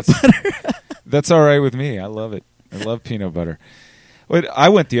right, peanut butter. that's all right with me. I love it. I love peanut butter. But I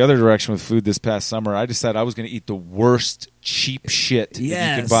went the other direction with food this past summer. I decided I was going to eat the worst cheap shit that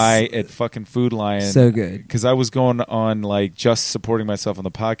you could buy at fucking Food Lion. So good. Because I was going on like just supporting myself on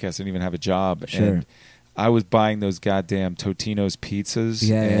the podcast. I didn't even have a job. Sure. And I was buying those goddamn Totino's pizzas.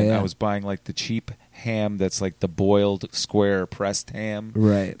 Yeah. I was buying like the cheap ham that's like the boiled square pressed ham.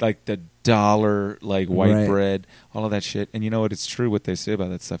 Right. Like the dollar like white Right. bread, all of that shit. And you know what? It's true what they say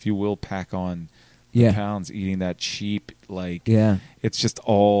about that stuff. You will pack on pounds eating that cheap, like it's just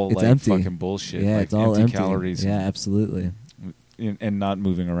all it's like empty. fucking bullshit. Yeah, like it's all empty calories. Yeah, absolutely. And not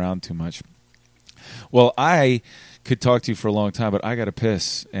moving around too much. Well, I could talk to you for a long time, but I got to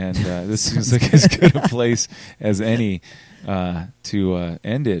piss, and this seems like as good a place as any to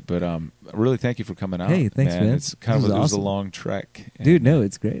end it. But really, thank you for coming out. Hey, thanks, man. It's kind of awesome. It was a long trek, dude. No,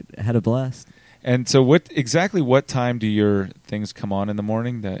 it's great. I had a blast. And so, what time do your things come on in the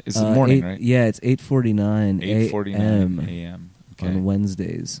morning? That is the morning, right? Yeah, it's 8:49 a.m. Okay. on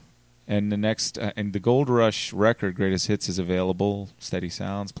Wednesdays. And the next, and the Gold Rush record, Greatest Hits, is available. Steady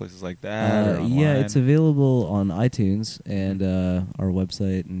Sounds, places like that. Or yeah, it's available on iTunes and our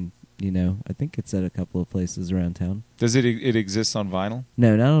website, and I think it's at a couple of places around town. Does it exist on vinyl?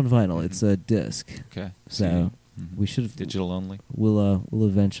 No, not on vinyl. It's a disc. Okay, so we should have digital only. We'll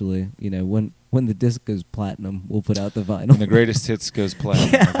eventually, when the disc goes platinum, we'll put out the vinyl. When the Greatest Hits goes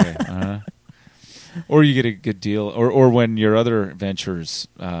platinum, okay. Or you get a good deal, or when your other ventures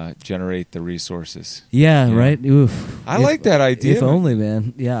generate the resources. Yeah, right. Oof. I like that idea. If only,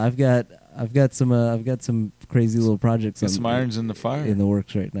 man. Yeah, I've got some crazy little projects. Some irons in the fire in the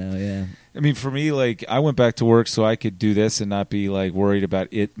works right now. Yeah. I mean, for me, like, I went back to work so I could do this and not be like worried about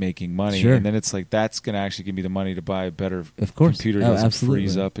it making money. Sure. And then it's like that's going to actually give me the money to buy a better computer. Doesn't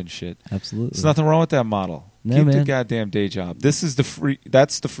freeze up and shit. Absolutely. There's nothing wrong with that model. No, Keep man. the goddamn day job. This is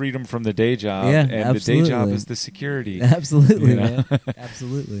that's the freedom from the day job. Yeah, and absolutely. the day job is the security. Absolutely, man.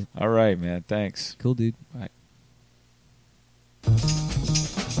 Absolutely. All right, man. Thanks. Cool, dude. Bye.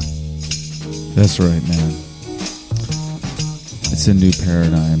 That's right, man. It's a new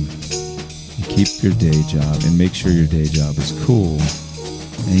paradigm. You keep your day job and make sure your day job is cool.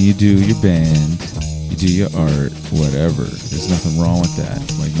 And you do your band, you do your art, whatever. There's nothing wrong with that.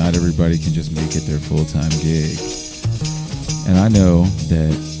 Like, not everybody can just make it their full-time gig. And I know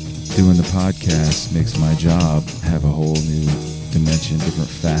that doing the podcast makes my job have a whole new dimension, different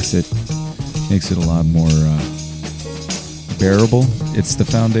facet. Makes it a lot more bearable. It's the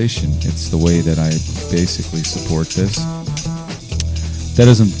foundation. It's the way that I basically support this. That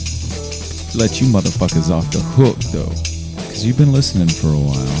doesn't let you motherfuckers off the hook, though, because you've been listening for a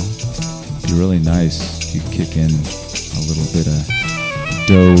while. It'd be really nice if you kick in a little bit of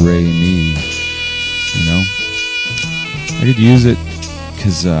do, re, mi. I could use it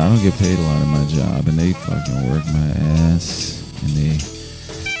because I don't get paid a lot in my job, and they fucking work my ass, and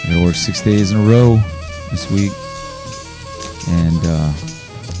I gotta work 6 days in a row this week. And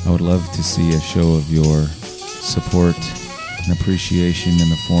I would love to see a show of your support and appreciation in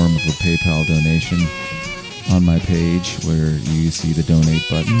the form of a PayPal donation on my page, where you see the donate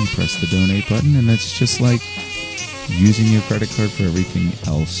button. You press the donate button, and it's just like, using your credit card for everything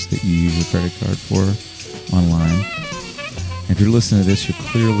else that you use your credit card for online. If you're listening to this, you're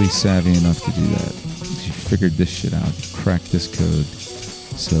clearly savvy enough to do that. You figured this shit out. You cracked this code.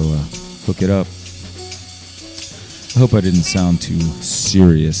 So hook it up. I hope I didn't sound too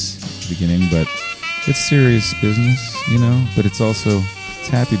serious at the beginning, but it's serious business, you know, but it's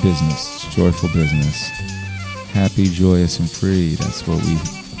happy business. It's joyful business. Happy, joyous, and free. That's what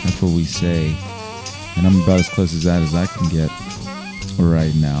we say. And I'm about as close as that as I can get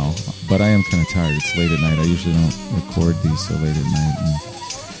right now. But I am kind of tired. It's late at night. I usually don't record these so late at night.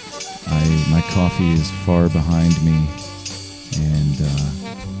 And my coffee is far behind me. And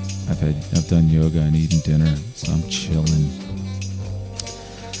I've done yoga and eaten dinner, so I'm chilling.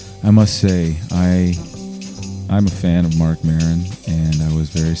 I must say, I'm a fan of Marc Maron, and I was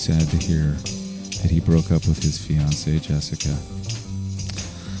very sad to hear that he broke up with his fiancée, Jessica.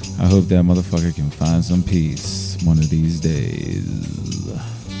 I hope that motherfucker can find some peace one of these days.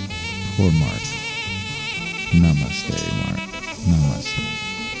 Poor Marc. Namaste, Marc.